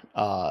here.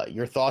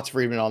 Your thoughts,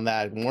 Friedman, on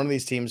that? One of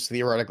these teams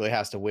theoretically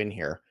has to win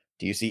here.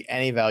 Do you see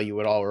any value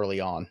at all early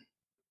on?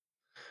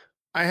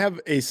 I have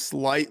a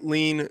slight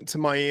lean to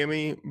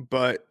Miami,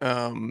 but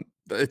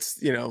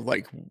it's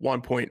like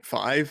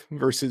 1.5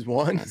 versus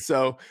 1. Mm.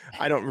 So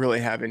I don't really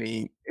have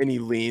any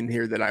lean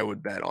here that I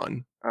would bet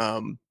on.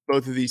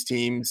 Both of these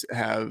teams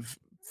have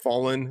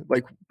fallen.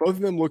 Like both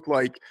of them look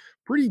like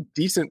pretty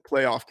decent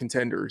playoff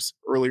contenders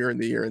earlier in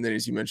the year, and then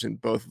as you mentioned,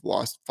 both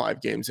lost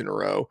 5 games in a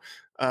row.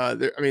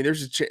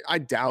 There's I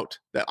doubt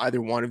that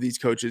either one of these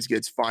coaches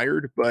gets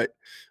fired, but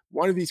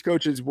one of these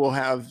coaches will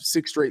have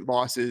 6 straight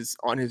losses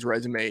on his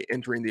resume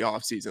entering the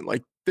offseason.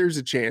 Like there's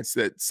a chance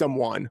that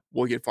someone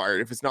will get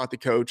fired. If it's not the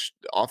coach,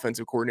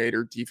 offensive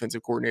coordinator,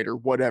 defensive coordinator,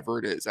 whatever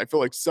it is, I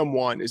feel like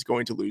someone is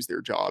going to lose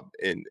their job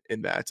in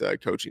that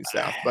coaching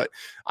staff. But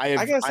I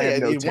gotta have say,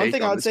 no one take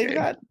thing I on would this say to game.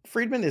 that,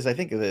 Friedman, is I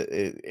think that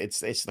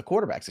it's the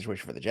quarterback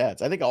situation for the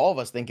Jets. I think all of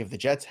us think if the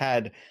Jets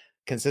had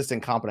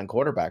consistent, competent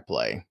quarterback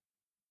play,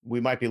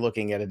 we might be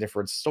looking at a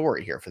different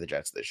story here for the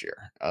Jets this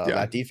year. Yeah.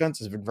 That defense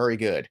has been very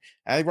good.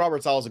 I think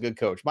Robert Saleh is a good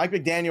coach. Mike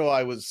McDaniel,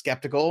 I was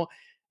skeptical,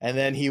 and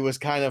then he was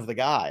kind of the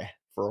guy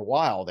for a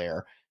while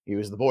there. He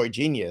was the boy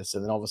genius,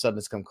 and then all of a sudden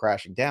it's come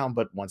crashing down.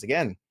 But once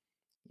again,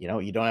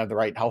 you don't have the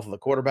right health of the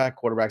quarterback.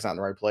 Quarterback's not in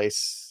the right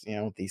place.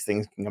 These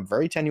things can become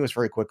very tenuous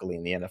very quickly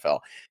in the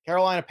NFL.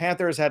 Carolina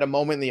Panthers had a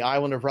moment in the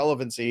island of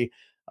relevancy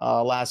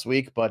last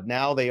week, but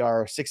now they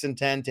are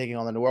 6-10, taking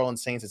on the New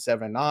Orleans Saints at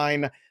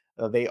 7-9.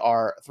 They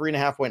are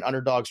 3.5-point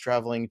underdogs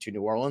traveling to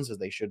New Orleans, as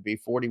they should be.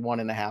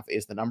 41.5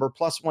 is the number,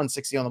 plus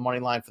 160 on the money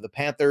line for the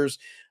Panthers.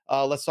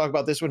 Let's talk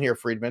about this one here,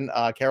 Friedman.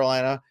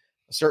 Carolina,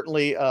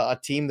 certainly a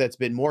team that's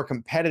been more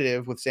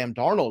competitive with Sam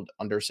Darnold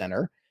under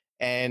center.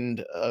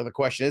 And the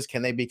question is,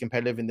 can they be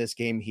competitive in this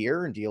game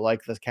here? And do you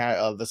like the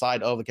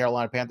side of the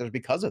Carolina Panthers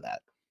because of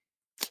that?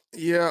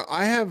 Yeah,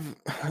 I have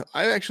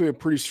actually a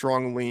pretty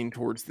strong lean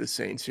towards the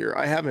Saints here.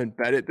 I haven't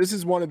bet it. This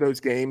is one of those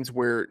games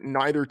where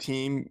neither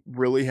team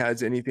really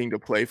has anything to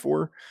play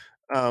for.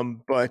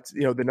 But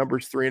the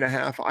number's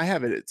 3.5. I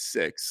have it at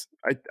 6.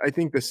 I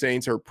think the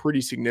Saints are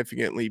pretty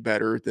significantly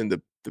better than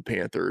the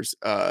Panthers.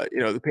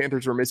 The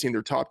Panthers are missing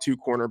their top 2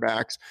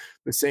 cornerbacks.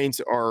 The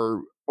Saints are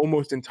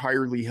almost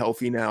entirely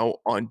healthy now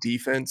on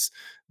defense.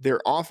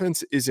 Their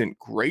offense isn't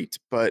great,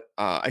 but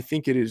I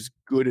think it is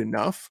good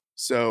enough.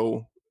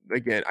 So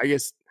again, I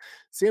guess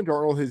Sam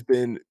Darnold has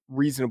been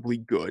reasonably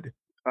good,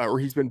 or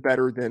he's been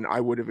better than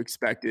I would have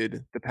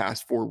expected the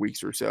past 4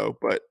 weeks or so.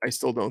 But I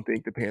still don't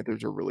think the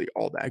Panthers are really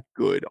all that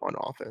good on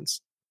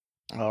offense.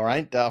 All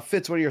right.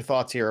 Fitz, what are your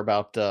thoughts here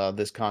about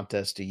this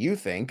contest? Do you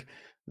think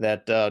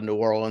that New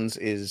Orleans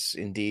is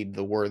indeed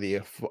the worthy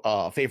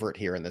favorite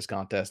here in this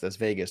contest, as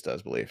Vegas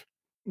does believe?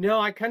 No,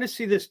 I kind of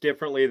see this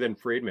differently than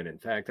Friedman. In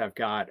fact, I've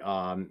got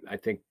I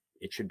think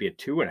it should be a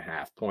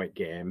 2.5-point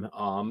game.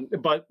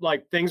 But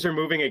like things are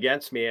moving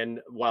against me. And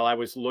while I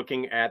was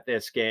looking at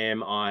this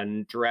game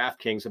on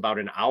DraftKings about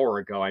an hour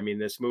ago, I mean,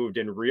 this moved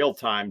in real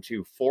time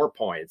to 4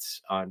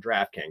 points on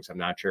DraftKings. I'm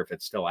not sure if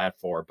it's still at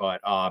 4,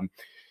 but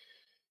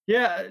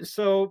yeah.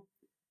 So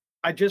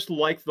I just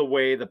like the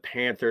way the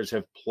Panthers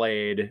have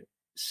played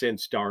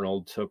since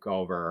Darnold took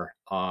over.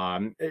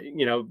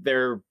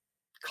 Their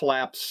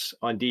collapse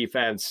on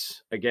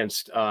defense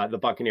against the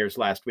Buccaneers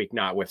last week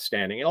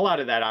notwithstanding. And a lot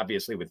of that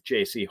obviously with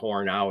J.C.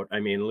 Horn out. I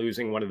mean,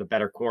 losing one of the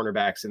better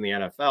cornerbacks in the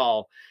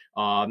NFL,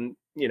 and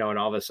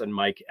all of a sudden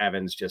Mike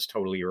Evans just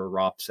totally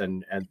erupts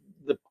and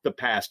the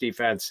pass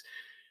defense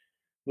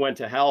went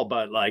to hell.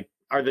 But like,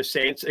 are the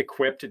Saints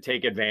equipped to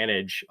take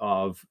advantage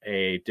of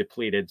a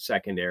depleted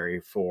secondary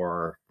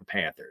for the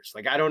Panthers?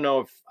 Like, I don't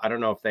know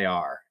if they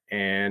are.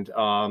 And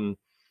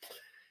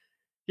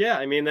yeah,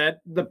 I mean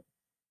that the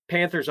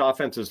Panthers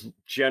offense has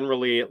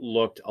generally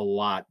looked a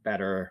lot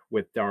better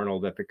with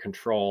Darnold at the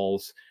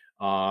controls.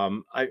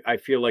 I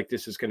feel like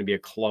this is going to be a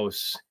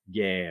close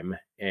game.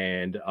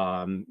 And,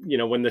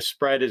 when the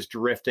spread is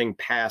drifting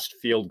past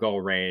field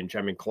goal range,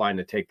 I'm inclined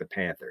to take the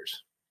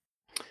Panthers.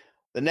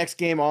 The next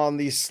game on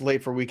the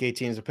slate for Week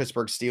 18 is the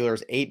Pittsburgh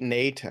Steelers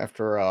 8-8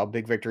 after a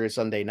big victory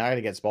Sunday night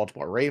against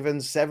Baltimore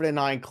Ravens.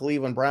 7-9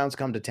 Cleveland Browns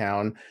come to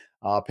town.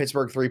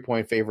 Pittsburgh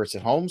 3-point favorites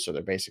at home, so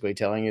they're basically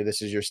telling you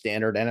this is your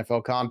standard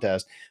NFL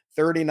contest.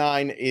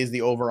 39 is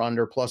the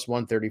over/under, plus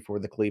 130 for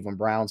the Cleveland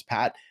Browns.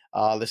 Pat,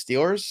 the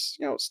Steelers,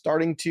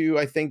 starting to,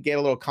 I think, get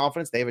a little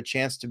confidence. They have a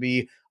chance to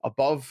be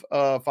above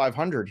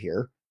 500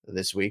 here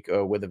this week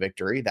with a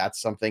victory.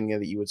 That's something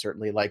that you would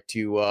certainly like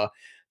to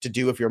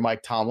do if you're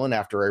Mike Tomlin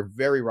after a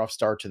very rough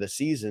start to the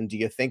season. Do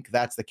you think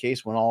that's the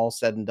case when all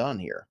said and done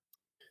here?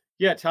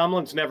 Yeah,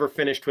 Tomlin's never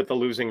finished with a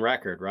losing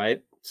record,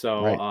 right?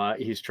 So Right.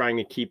 he's trying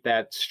to keep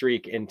that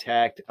streak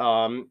intact.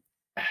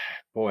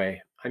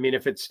 Boy, I mean,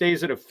 if it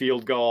stays at a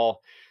field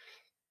goal,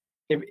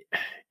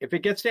 if it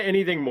gets to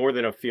anything more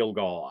than a field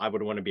goal, I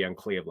would want to be on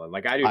Cleveland.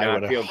 Like, I do I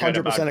would not feel good 100%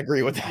 about.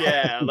 agree with that.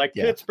 Yeah, like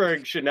Yeah.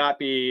 Pittsburgh should not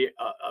be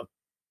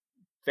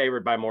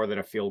favored by more than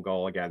a field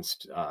goal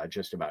against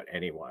just about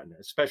anyone,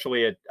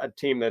 especially a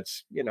team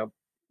that's,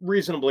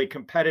 reasonably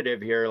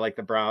competitive here like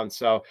the Browns.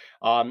 So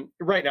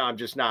right now I'm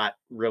just not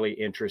really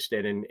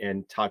interested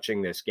in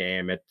touching this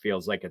game. It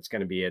feels like it's going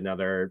to be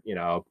another,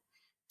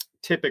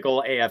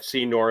 typical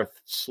AFC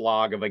North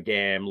slog of a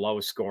game,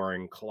 low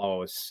scoring,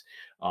 close.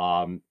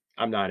 I'm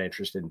not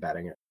interested in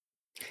betting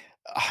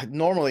it.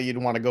 Normally you'd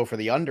want to go for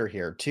the under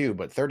here too,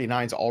 but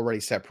 39 is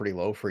already set pretty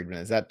low, Friedman.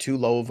 Is that too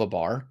low of a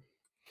bar?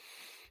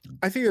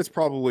 I think that's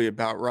probably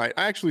about right.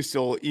 I actually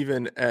still,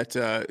 even at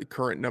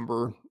current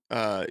number,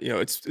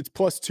 it's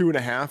plus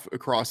 2.5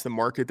 across the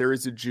market. There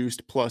is a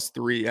juiced plus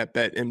 3 at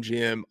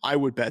BetMGM. I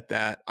would bet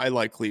that. I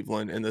like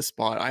Cleveland in this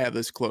spot. I have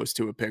this close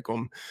to a pick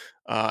 'em.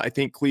 I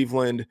think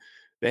Cleveland,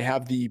 they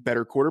have the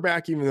better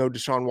quarterback, even though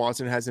Deshaun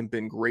Watson hasn't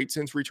been great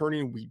since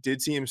returning. We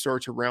did see him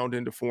start to round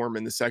into form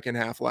in the second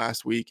half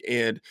last week,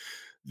 and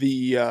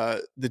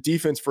the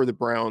defense for the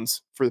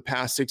Browns for the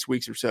past 6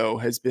 weeks or so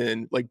has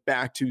been like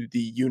back to the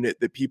unit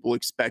that people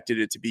expected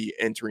it to be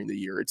entering the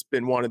year. It's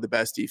been one of the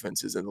best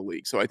defenses in the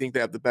league. So I think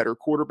they have the better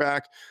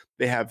quarterback.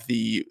 They have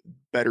the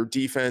better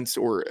defense,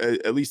 or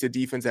at least a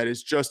defense that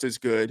is just as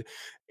good.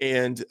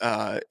 And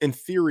in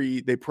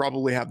theory, they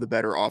probably have the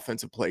better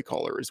offensive play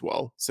caller as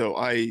well. So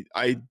I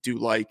do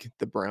like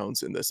the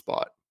Browns in this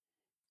spot.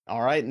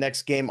 All right,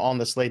 next game on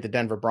the slate, the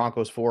Denver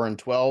Broncos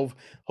 4-12,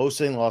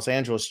 hosting Los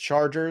Angeles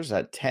Chargers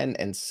at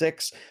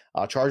 10-6.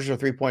 Chargers are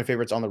 3-point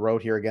favorites on the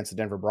road here against the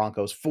Denver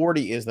Broncos.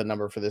 40 is the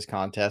number for this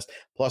contest,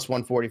 plus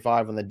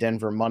 145 on the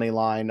Denver money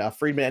line.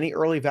 Friedman, any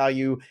early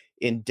value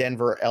in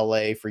Denver,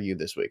 LA for you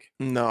this week?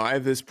 No, I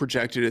have this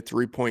projected at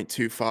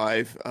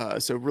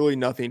 3.25. So really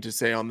nothing to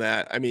say on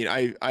that. I mean,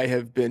 I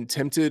have been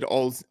tempted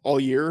all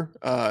year,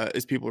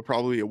 as people are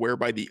probably aware,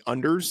 by the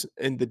unders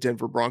in the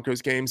Denver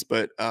Broncos games,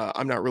 but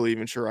I'm not really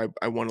even sure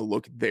I want to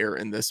look there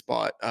in this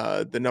spot.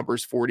 The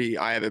number's 40.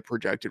 I have it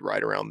projected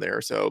right around there.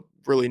 So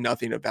really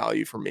nothing of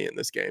value for me in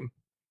this game.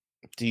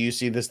 Do you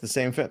see this the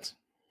same fits?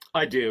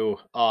 I do.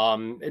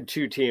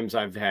 Two teams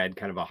I've had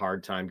kind of a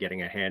hard time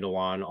getting a handle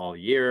on all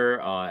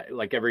year.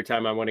 Like every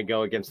time I want to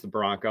go against the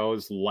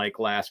Broncos, like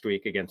last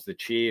week against the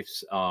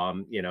Chiefs,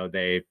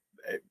 they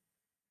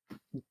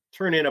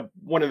turn in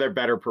one of their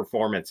better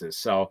performances.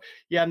 So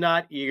yeah, I'm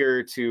not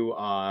eager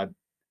to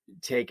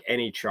take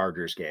any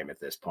Chargers game at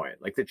this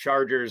point. Like the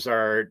Chargers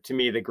are, to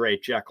me, the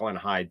great Jekyll and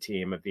Hyde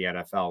team of the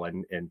NFL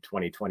in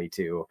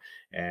 2022.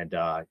 And,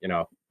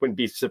 wouldn't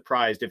be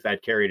surprised if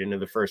that carried into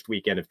the first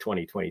weekend of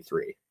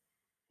 2023.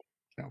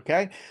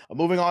 Okay.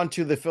 Moving on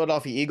to the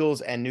Philadelphia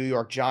Eagles and New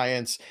York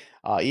Giants.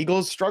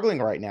 Eagles struggling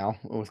right now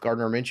with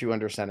Gardner Minshew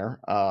under center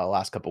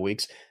last couple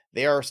weeks.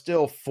 They are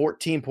still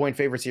 14-point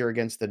favorites here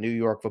against the New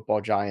York Football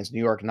Giants.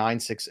 New York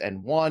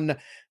 9-6-1.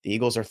 The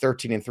Eagles are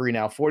 13-3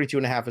 now.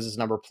 42.5 is his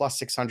number, plus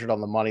 600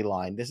 on the money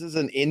line. This is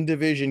an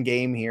in-division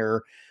game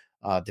here,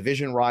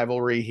 division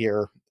rivalry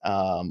here.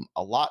 A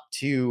lot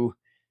to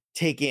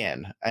take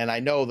in. And I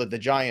know that the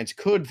Giants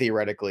could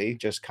theoretically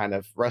just kind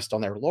of rest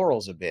on their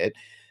laurels a bit.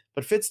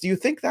 But Fitz, do you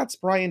think that's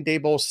Brian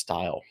Daboll's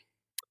style?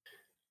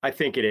 I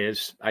think it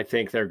is. I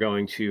think they're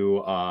going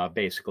to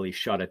basically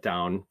shut it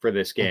down for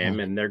this game.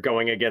 And they're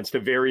going against a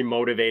very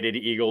motivated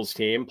Eagles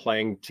team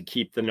playing to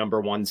keep the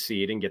number 1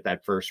 seed and get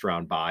that first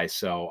round bye.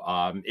 So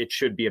it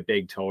should be a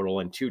big total,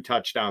 and 2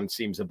 touchdowns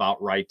seems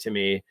about right to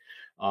me.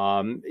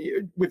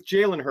 With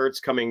Jalen Hurts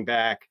coming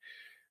back,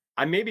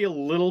 I may be a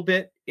little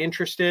bit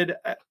interested.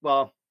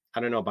 Well, I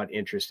don't know about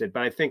interested,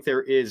 but I think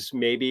there is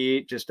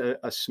maybe just a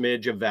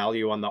smidge of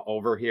value on the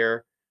over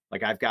here.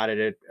 Like I've got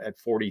it at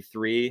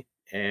 43.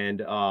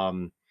 And I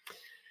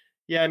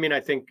mean, I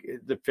think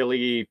the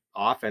Philly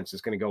offense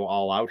is going to go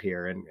all out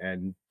here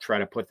and try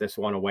to put this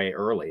one away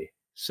early.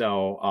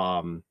 So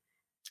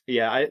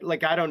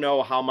I don't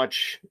know how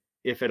much,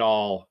 if at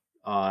all,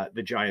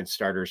 the Giants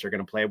starters are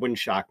going to play. It wouldn't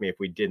shock me if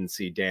we didn't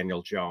see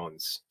Daniel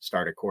Jones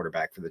start at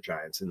quarterback for the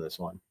Giants in this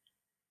one.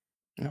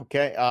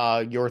 Okay.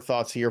 Your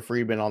thoughts here,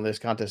 Friedman, on this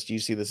contest. Do you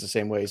see this the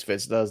same way as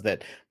Fitz does,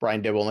 that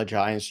Brian Dibble and the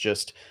Giants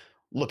just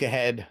look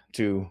ahead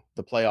to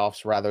the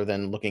playoffs rather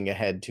than looking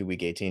ahead to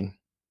week 18?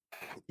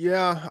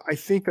 Yeah, I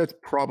think that's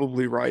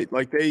probably right.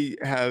 Like they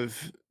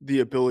have the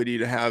ability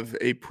to have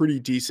a pretty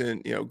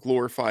decent,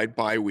 glorified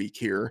bye week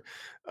here,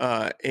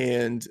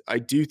 and I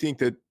do think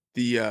that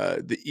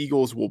the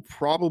Eagles will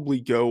probably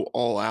go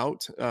all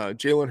out.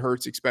 Jalen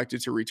Hurts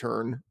expected to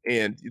return,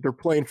 and they're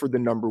playing for the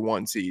number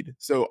one seed.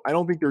 So I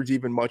don't think there's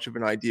even much of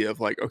an idea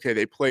of like, okay,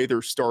 they play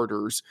their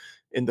starters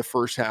in the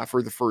first half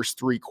or the first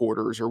three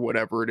quarters or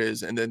whatever it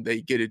is, and then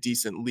they get a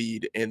decent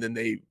lead, and then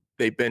they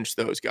bench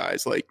those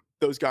guys. Like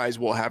those guys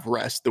will have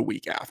rest the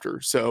week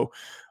after. So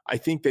I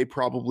think they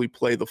probably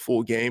play the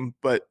full game,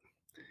 but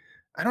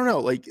I don't know.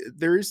 Like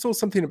there is still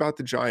something about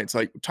the Giants.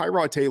 Like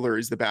Tyrod Taylor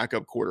is the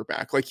backup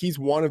quarterback. Like he's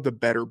one of the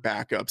better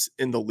backups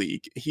in the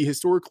league. He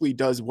historically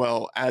does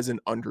well as an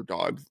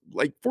underdog.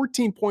 Like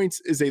 14 points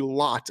is a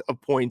lot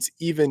of points,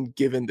 even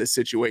given the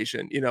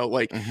situation,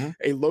 like Mhm.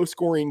 a low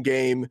scoring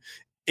game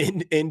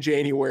in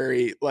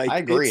January. Like I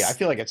agree. I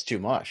feel like it's too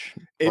much,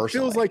 it feels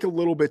personally. like a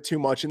little bit too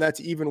much, and that's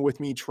even with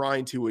me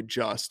trying to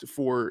adjust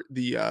for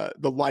the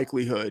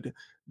likelihood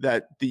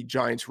that the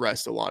Giants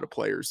rest a lot of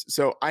players.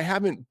 So I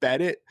haven't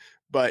bet it,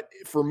 but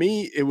for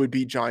me, it would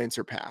be Giants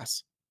or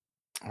pass.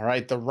 All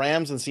right, the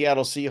Rams and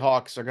Seattle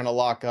Seahawks are going to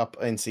lock up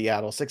in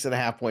Seattle.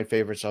 6.5 point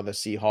favorites are the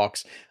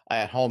Seahawks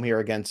at home here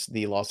against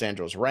the Los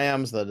Angeles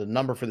Rams. The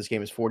number for this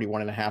game is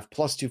 41.5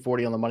 plus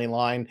 240 on the money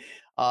line.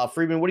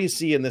 Friedman, what do you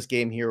see in this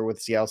game here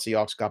with Seattle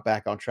Seahawks got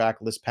back on track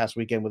this past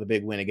weekend with a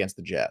big win against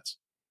the Jets?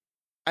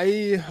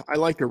 I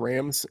like the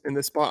Rams in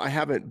this spot. I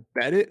haven't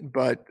bet it,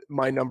 but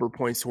my number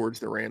points towards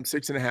the Rams.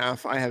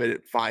 6.5. I have it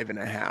at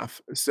 5.5.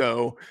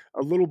 So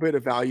a little bit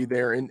of value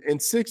there.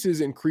 And six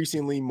is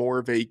increasingly more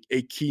of a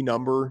key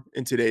number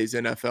in today's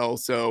NFL.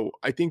 So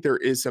I think there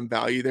is some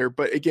value there.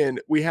 But again,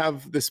 we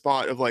have the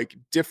spot of like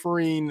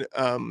differing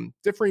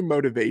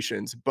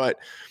motivations. But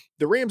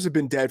the Rams have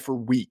been dead for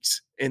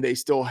weeks and they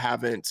still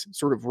haven't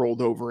sort of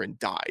rolled over and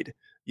died.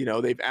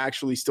 They've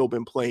actually still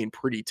been playing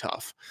pretty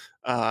tough.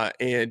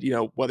 And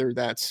whether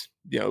that's,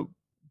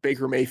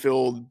 Baker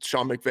Mayfield,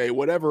 Sean McVay,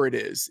 whatever it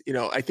is,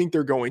 I think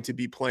they're going to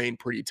be playing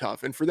pretty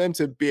tough. And for them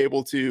to be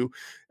able to,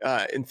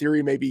 in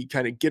theory, maybe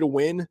kind of get a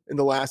win in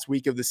the last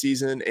week of the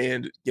season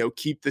and,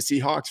 keep the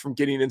Seahawks from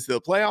getting into the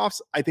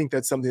playoffs, I think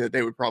that's something that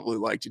they would probably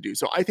like to do.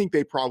 So I think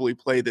they probably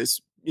play this,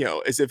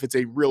 as if it's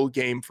a real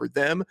game for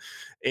them.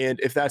 And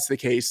if that's the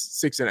case,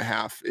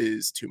 6.5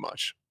 is too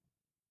much.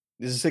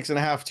 Is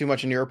 6.5 too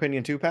much in your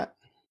opinion too, Pat?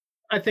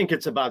 I think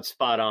it's about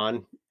spot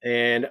on.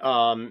 And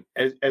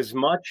as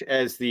much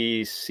as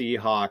the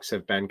Seahawks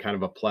have been kind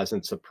of a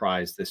pleasant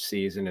surprise this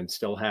season and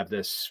still have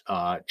this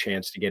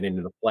chance to get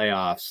into the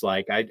playoffs,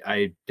 like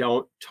I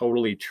don't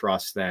totally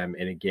trust them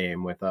in a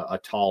game with a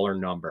taller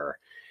number.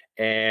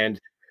 And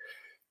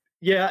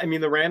yeah, I mean,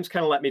 the Rams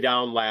kind of let me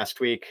down last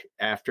week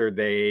after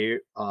they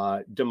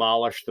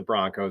demolished the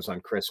Broncos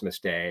on Christmas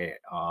Day.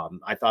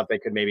 I thought they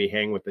could maybe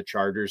hang with the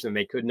Chargers, and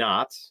they could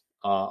not.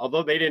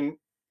 Although they didn't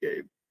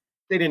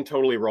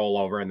totally roll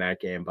over in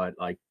that game, but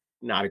like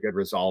not a good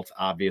result,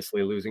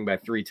 obviously losing by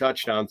 3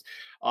 touchdowns.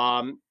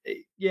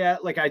 Yeah,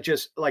 like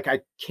I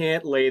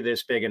can't lay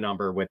this big a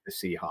number with the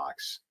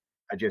Seahawks.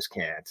 I just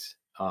can't.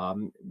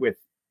 With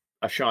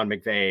a Sean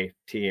McVay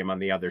team on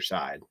the other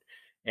side.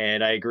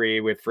 And I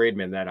agree with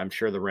Friedman that I'm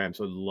sure the Rams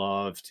would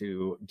love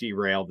to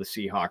derail the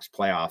Seahawks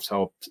playoffs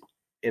hopes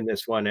in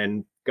this one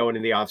and going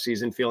into the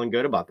offseason feeling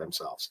good about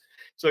themselves.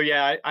 So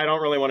yeah, I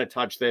don't really want to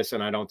touch this,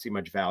 and I don't see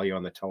much value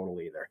on the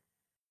total either.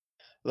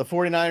 The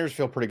 49ers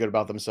feel pretty good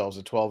about themselves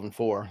at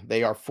 12-4.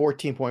 They are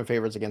 14-point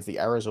favorites against the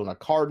Arizona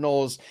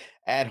Cardinals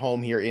at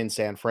home here in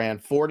San Fran.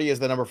 40 is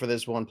the number for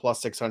this one,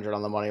 plus 600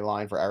 on the money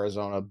line for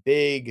Arizona.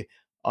 Big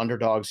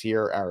underdogs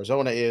here.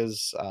 Arizona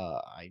is.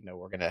 I know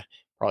we're going to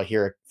probably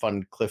hear a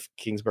fun Cliff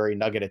Kingsbury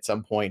nugget at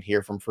some point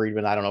here from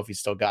Friedman. I don't know if he's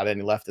still got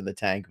any left in the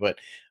tank, but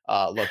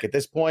look, at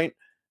this point,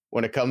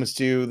 when it comes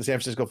to the San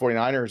Francisco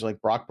 49ers,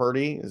 like Brock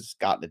Purdy has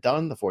gotten it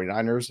done. The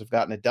 49ers have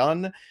gotten it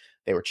done.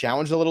 They were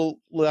challenged a little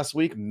last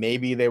week.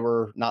 Maybe they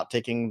were not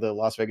taking the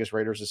Las Vegas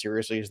Raiders as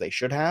seriously as they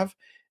should have.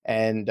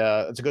 And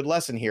it's a good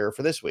lesson here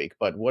for this week.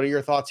 But what are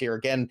your thoughts here?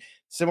 Again,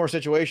 similar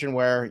situation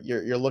where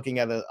you're looking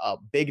at a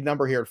big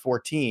number here at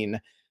 14.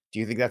 Do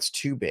you think that's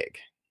too big?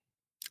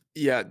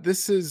 Yeah,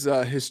 this is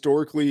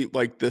historically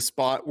like the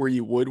spot where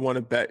you would want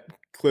to bet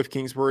Cliff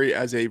Kingsbury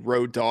as a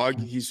road dog.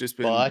 He's just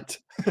been, But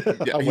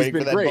yeah, I'm he's waiting for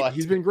been that great. but.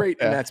 He's been great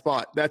in Yeah. that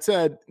spot. That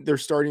said, they're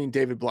starting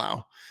David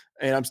Blau,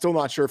 and I'm still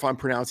not sure if I'm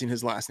pronouncing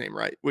his last name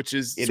right, which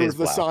is It sort is of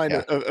the Blau, sign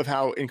yeah. of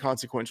how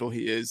inconsequential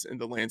he is in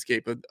the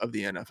landscape of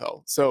the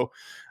NFL. So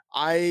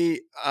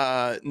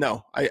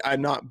no,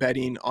 I'm not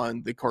betting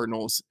on the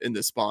Cardinals in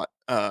this spot.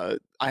 I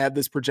have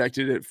this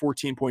projected at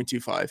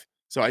 14.25.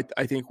 So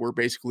I think we're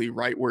basically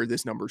right where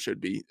this number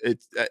should be.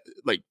 It's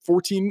like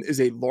 14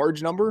 is a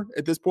large number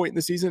at this point in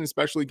the season,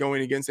 especially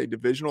going against a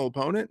divisional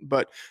opponent,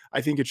 but I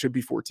think it should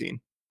be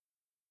 14.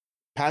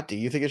 Pat, do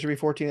you think it should be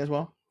 14 as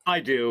well? I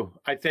do.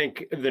 I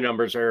think the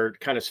numbers are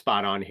kind of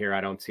spot on here.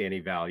 I don't see any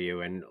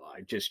value, and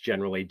I just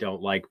generally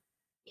don't like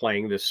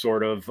playing this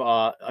sort of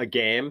a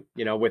game,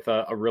 with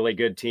a really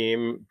good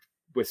team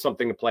with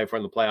something to play for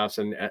in the playoffs.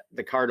 And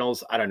the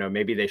Cardinals, I don't know,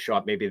 maybe they show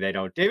up, maybe they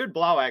don't. David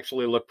Blau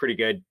actually looked pretty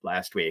good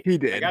last week. He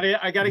did.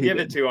 I gotta He give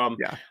it did. to him.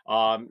 Yeah.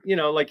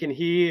 And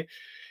he,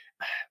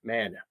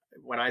 man,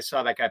 when I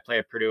saw that guy play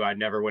at Purdue, I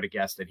never would have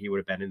guessed that he would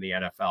have been in the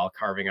NFL,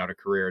 carving out a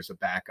career as a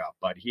backup.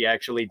 But he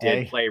actually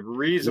did Hey, play he was a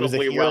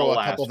reasonably hero well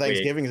a couple last week.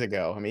 Thanksgivings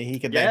ago. I mean, he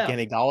could thank Yeah,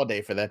 Kenny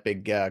Galladay for that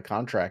big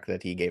contract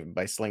that he gave him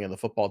by slinging the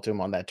football to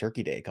him on that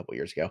Turkey Day a couple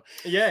years ago.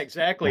 yeah,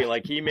 exactly.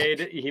 Like he made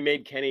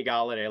Kenny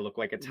Galladay look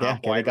like a Yeah,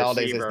 top Kenny wide Galladay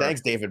says, receiver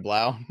 "Thanks, David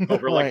Blau."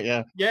 over Right? like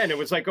Yeah. yeah, and it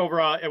was like over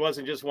it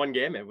wasn't just one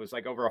game, it was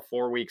like over a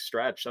 4 week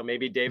stretch. So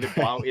maybe David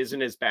Blau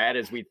isn't as bad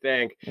as we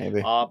think.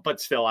 Maybe.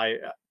 But still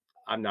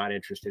I'm not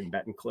interested in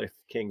betting Cliff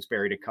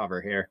Kingsbury to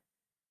cover here.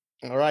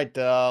 All right,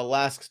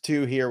 last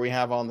two here we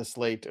have on the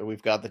slate.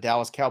 We've got the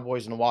Dallas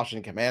Cowboys and the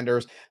Washington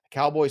Commanders. The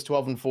Cowboys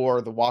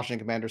 12-4, the Washington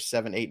Commanders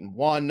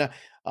 7-8-1.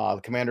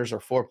 The Commanders are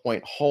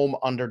 4-point home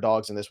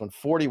underdogs in this one.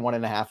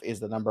 41.5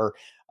 is the number.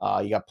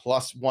 You got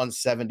plus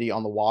 170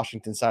 on the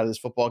Washington side of this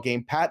football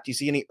game. Pat, do you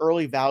see any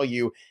early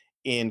value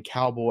in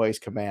Cowboys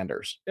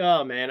Commanders?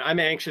 Oh man, I'm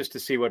anxious to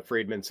see what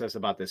Friedman says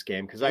about this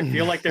game because I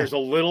feel like there's a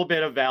little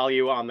bit of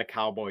value on the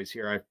Cowboys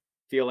here. I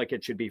feel like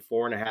it should be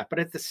 4.5, but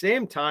at the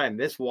same time,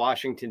 this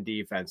Washington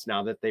defense,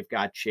 now that they've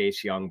got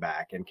Chase Young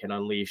back and can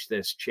unleash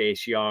this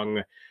Chase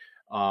Young,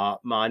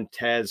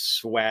 Montez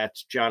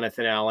Sweat,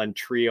 Jonathan Allen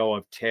trio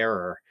of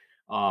terror,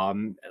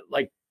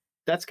 like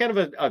that's kind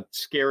of a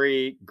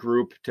scary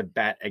group to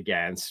bet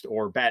against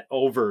or bet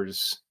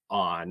overs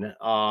on.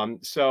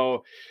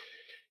 So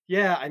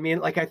yeah, I mean,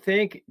 like I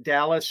think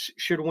Dallas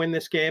should win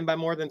this game by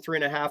more than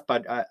 3.5,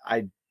 but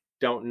I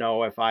don't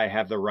know if I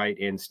have the right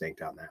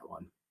instinct on that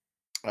one.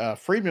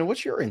 Friedman,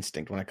 what's your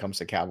instinct when it comes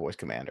to Cowboys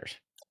Commanders?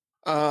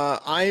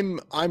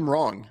 I'm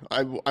wrong.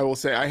 I will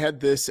say I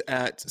had this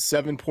at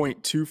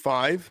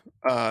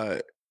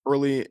 7.25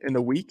 early in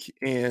the week,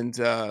 and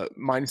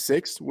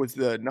 -6 was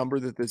the number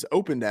that this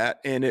opened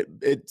at, and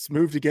it's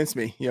moved against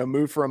me.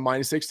 Moved from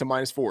 -6 to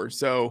 -4.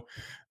 So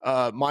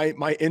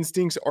my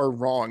instincts are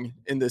wrong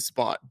in this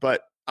spot,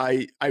 but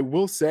I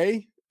will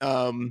say.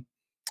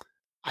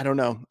 I don't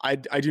know. I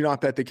do not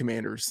bet the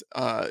Commanders.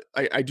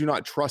 I do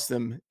not trust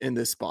them in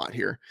this spot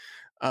here.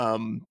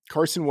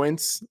 Carson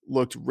Wentz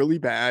looked really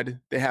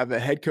bad. They have a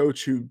head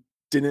coach who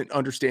didn't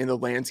understand the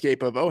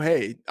landscape of, oh,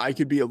 hey, I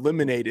could be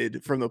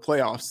eliminated from the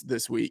playoffs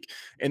this week.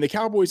 And the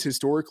Cowboys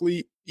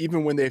historically,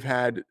 even when they've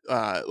had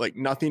like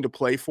nothing to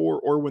play for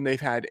or when they've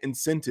had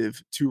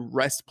incentive to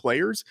rest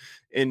players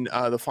in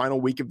the final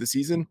week of the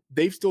season,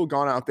 they've still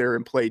gone out there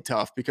and played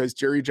tough because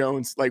Jerry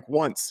Jones like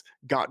once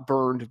got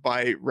burned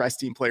by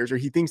resting players, or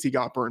he thinks he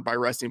got burned by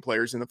resting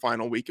players in the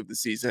final week of the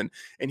season,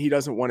 and he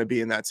doesn't want to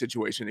be in that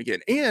situation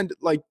again. And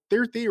like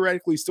they're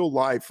theoretically still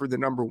live for the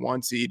number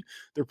 1 seed.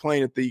 They're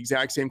playing at the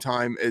exact same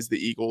time as the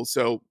Eagles.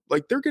 So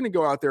like they're going to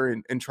go out there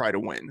and try to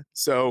win.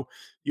 So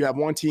you have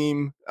one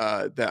team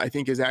that I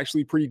think is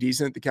actually pretty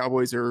decent. The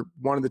Cowboys are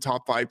one of the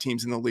top 5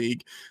 teams in the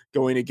league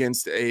going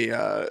against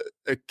a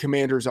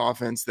Commanders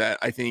offense that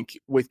I think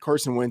with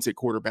Carson Wentz at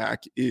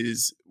quarterback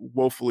is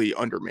woefully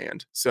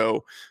undermanned.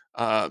 So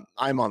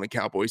I'm on the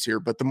Cowboys here,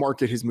 but the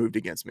market has moved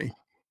against me.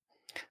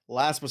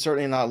 Last but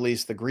certainly not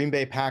least, the Green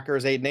Bay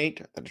Packers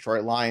 8-8, the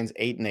Detroit Lions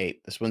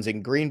 8-8. This one's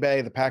in Green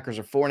Bay. The Packers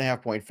are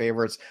 4.5-point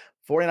favorites.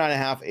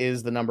 49.5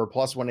 is the number,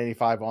 plus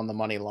 185 on the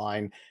money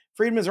line.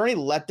 Friedman, is there any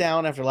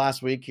letdown after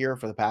last week here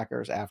for the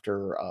Packers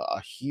after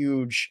a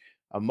huge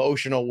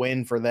emotional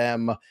win for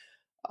them?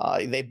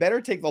 They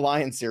better take the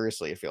Lions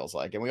seriously, it feels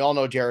like. And we all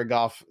know Jared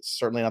Goff,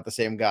 certainly not the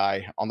same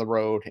guy on the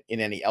road in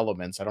any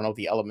elements. I don't know what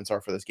the elements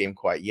are for this game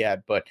quite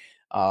yet, but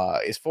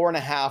is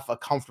 4.5 a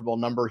comfortable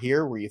number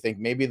here where you think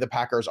maybe the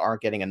Packers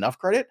aren't getting enough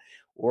credit,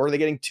 or are they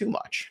getting too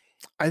much?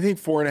 I think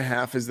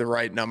 4.5 is the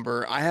right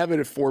number. I have it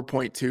at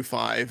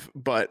 4.25,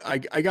 but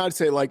I got to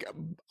say, like,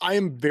 I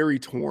am very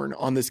torn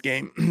on this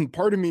game.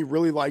 Part of me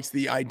really likes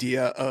the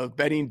idea of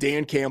betting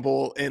Dan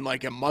Campbell in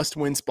like a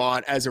must-win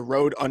spot as a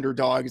road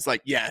underdog. It's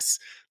like, yes,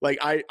 like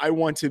I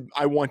want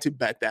to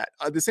bet that.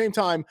 At the same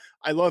time,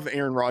 I love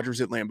Aaron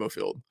Rodgers at Lambeau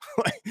Field.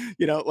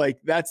 Like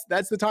that's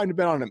the time to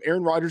bet on him.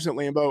 Aaron Rodgers at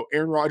Lambeau,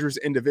 Aaron Rodgers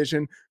in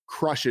division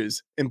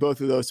crushes in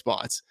both of those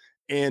spots.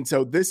 And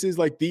so this is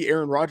like the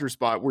Aaron Rodgers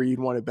spot where you'd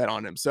want to bet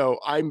on him. So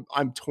I'm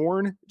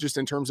torn just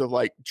in terms of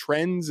like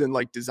trends and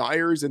like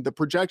desires, and the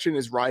projection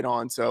is right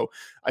on. So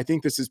I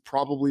think this is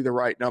probably the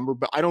right number,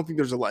 but I don't think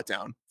there's a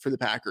letdown for the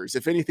Packers.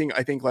 If anything,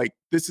 I think like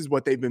this is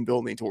what they've been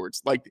building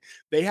towards. Like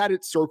they had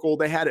it circled,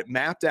 they had it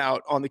mapped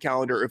out on the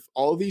calendar. If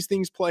all of these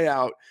things play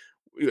out,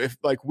 if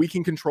like we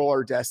can control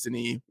our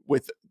destiny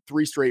with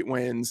 3 straight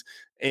wins,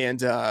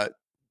 and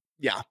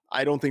yeah,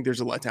 I don't think there's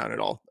a letdown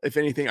at all. If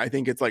anything, I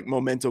think it's like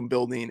momentum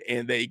building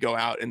and they go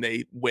out and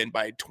they win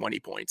by 20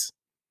 points.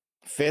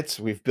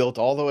 Fitz, we've built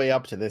all the way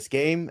up to this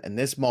game, and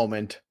this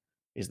moment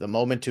is the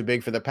moment too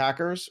big for the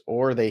Packers,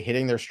 or are they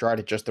hitting their stride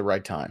at just the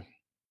right time?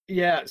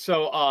 Yeah,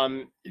 so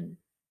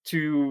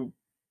to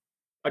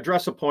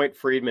address a point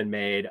Friedman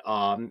made,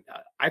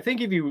 I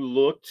think if you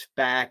looked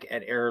back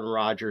at Aaron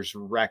Rodgers'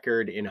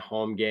 record in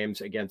home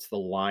games against the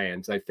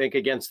Lions, I think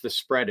against the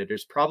spread, it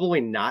is probably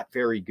not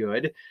very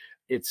good.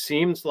 It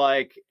seems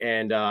like,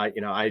 and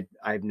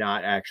I've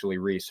not actually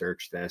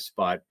researched this,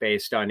 but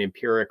based on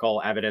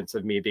empirical evidence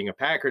of me being a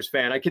Packers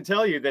fan, I can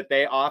tell you that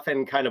they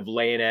often kind of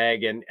lay an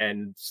egg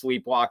and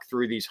sleepwalk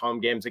through these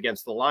home games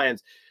against the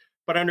Lions.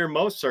 But under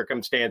most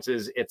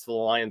circumstances, it's the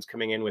Lions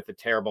coming in with a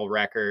terrible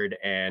record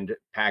and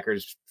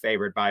Packers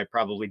favored by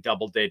probably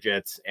double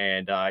digits.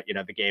 And,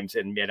 the game's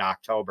in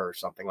mid-October or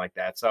something like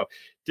that. So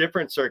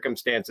different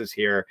circumstances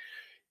here.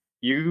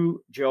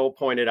 You, Joe,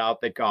 pointed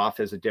out that Goff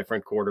is a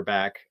different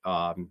quarterback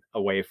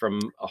away from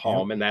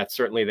home, and that's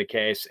certainly the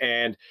case.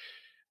 And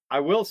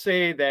I will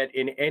say that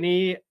in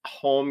any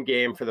home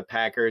game for the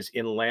Packers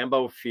in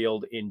Lambeau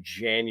Field in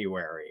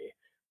January,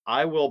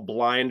 I will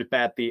blind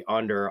bet the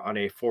under on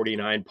a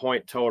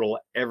 49-point total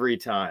every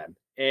time.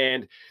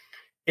 And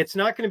it's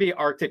not going to be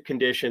Arctic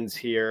conditions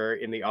here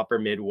in the upper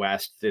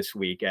Midwest this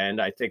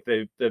weekend. I think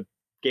the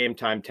game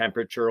time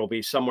temperature will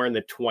be somewhere in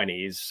the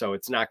 20s, so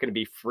it's not going to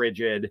be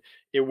frigid.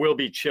 It will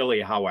be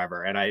chilly,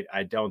 however, and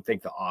I don't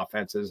think the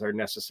offenses are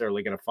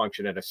necessarily going to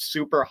function at a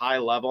super high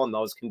level in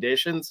those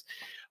conditions.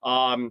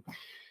 To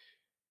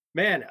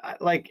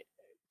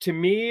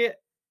me,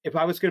 if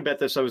I was going to bet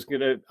this,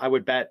 I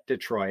would bet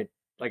Detroit.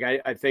 Like,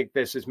 I think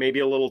this is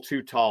maybe a little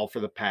too tall for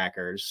the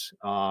Packers.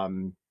 I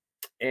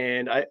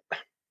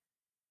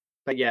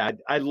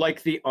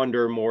like the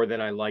under more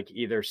than I like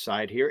either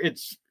side here.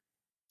 It's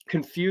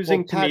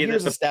confusing to me.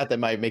 Here's a stat that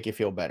might make you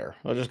feel better.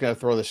 I'm just going to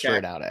throw this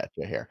straight out at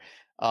you here.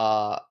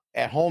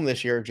 At home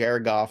this year,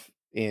 Jared Goff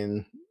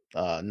in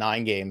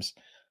 9 games,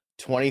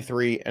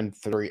 23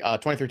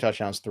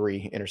 touchdowns,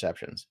 3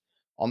 interceptions.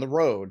 On the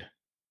road,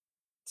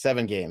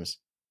 7 games,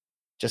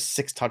 just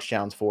 6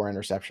 touchdowns, 4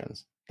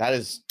 interceptions. That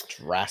is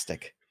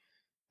drastic.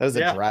 That is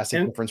a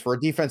drastic difference for a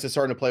defense that's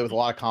starting to play with a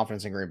lot of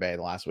confidence in Green Bay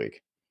last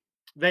week.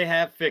 They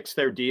have fixed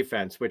their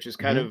defense, which is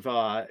kind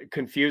of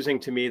confusing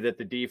to me that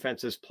the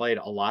defense has played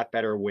a lot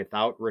better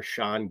without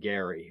Rashawn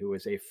Gary, who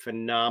is a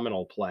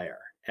phenomenal player.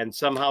 And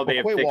somehow they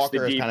have fixed Walker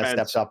the defense. Has kind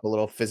of stepped up a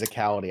little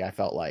physicality, I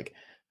felt like.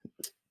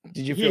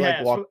 Did you feel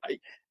like Walker?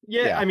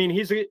 Yeah, I mean,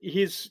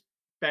 he's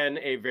been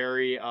a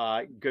very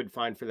good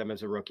find for them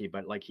as a rookie,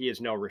 but like he is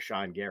no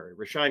Rashawn Gary.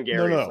 Rashawn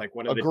Gary is like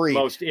one of the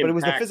most impactful. But it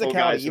was the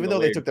physicality, even though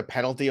they took the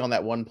penalty on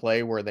that one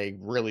play where they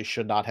really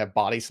should not have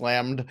body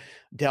slammed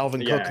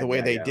Dalvin Cook the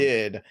way they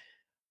did.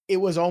 It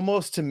was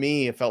almost, to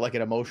me, it felt like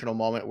an emotional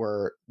moment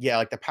where,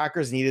 like the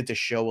Packers needed to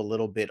show a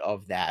little bit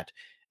of that.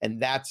 And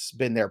that's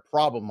been their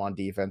problem on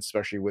defense,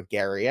 especially with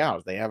Gary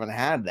out. They haven't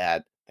had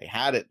that. They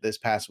had it this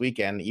past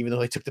weekend. Even though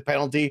they took the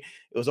penalty,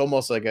 it was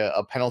almost like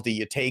a penalty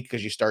you take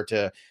because you start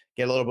to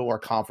get a little bit more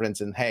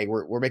confidence in, hey,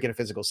 we're making a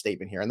physical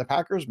statement here. And the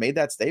Packers made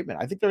that statement.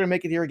 I think they're going to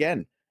make it here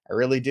again. I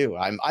really do.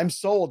 I'm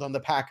sold on the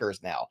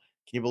Packers now.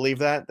 Can you believe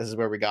that? This is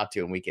where we got to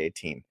in week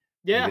 18.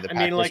 Yeah, maybe the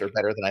Packers are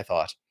better than I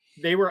thought.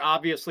 They were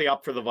obviously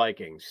up for the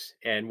Vikings,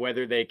 and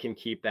whether they can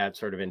keep that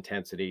sort of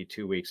intensity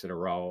 2 weeks in a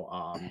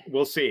row,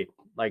 we'll see.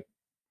 Like,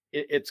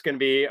 it's going to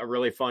be a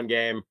really fun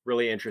game,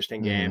 really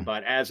interesting game.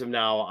 But as of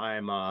now,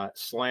 I'm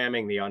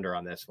slamming the under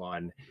on this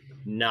one.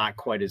 Not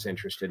quite as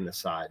interested in the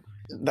side.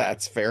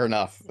 That's fair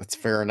enough. That's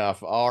fair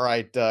enough. All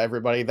right,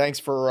 everybody. Thanks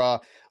for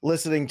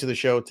listening to the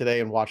show today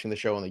and watching the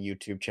show on the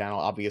YouTube channel.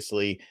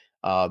 Obviously,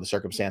 the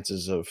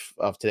circumstances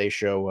of today's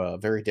show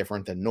very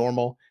different than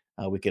normal.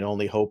 We can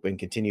only hope and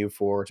continue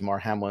for Damar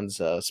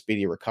Hamlin's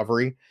speedy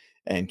recovery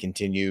and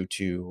continue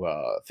to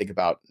think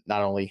about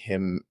not only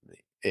him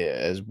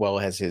as well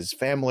as his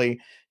family,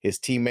 his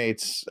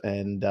teammates,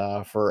 and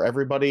for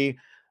everybody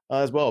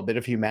as well. A bit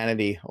of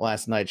humanity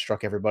last night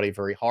struck everybody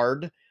very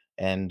hard.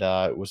 And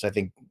it was, I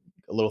think,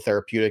 a little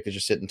therapeutic to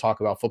just sit and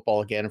talk about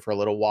football again for a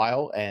little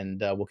while. And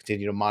we'll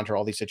continue to monitor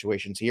all these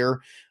situations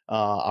here,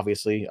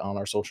 obviously on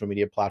our social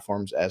media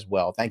platforms as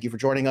well. Thank you for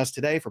joining us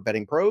today for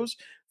Betting Pros.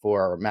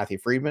 For Matthew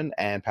Friedman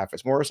and Pat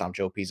Fitzmaurice, I'm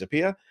Joe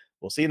Pisapia.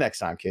 We'll see you next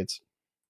time, kids.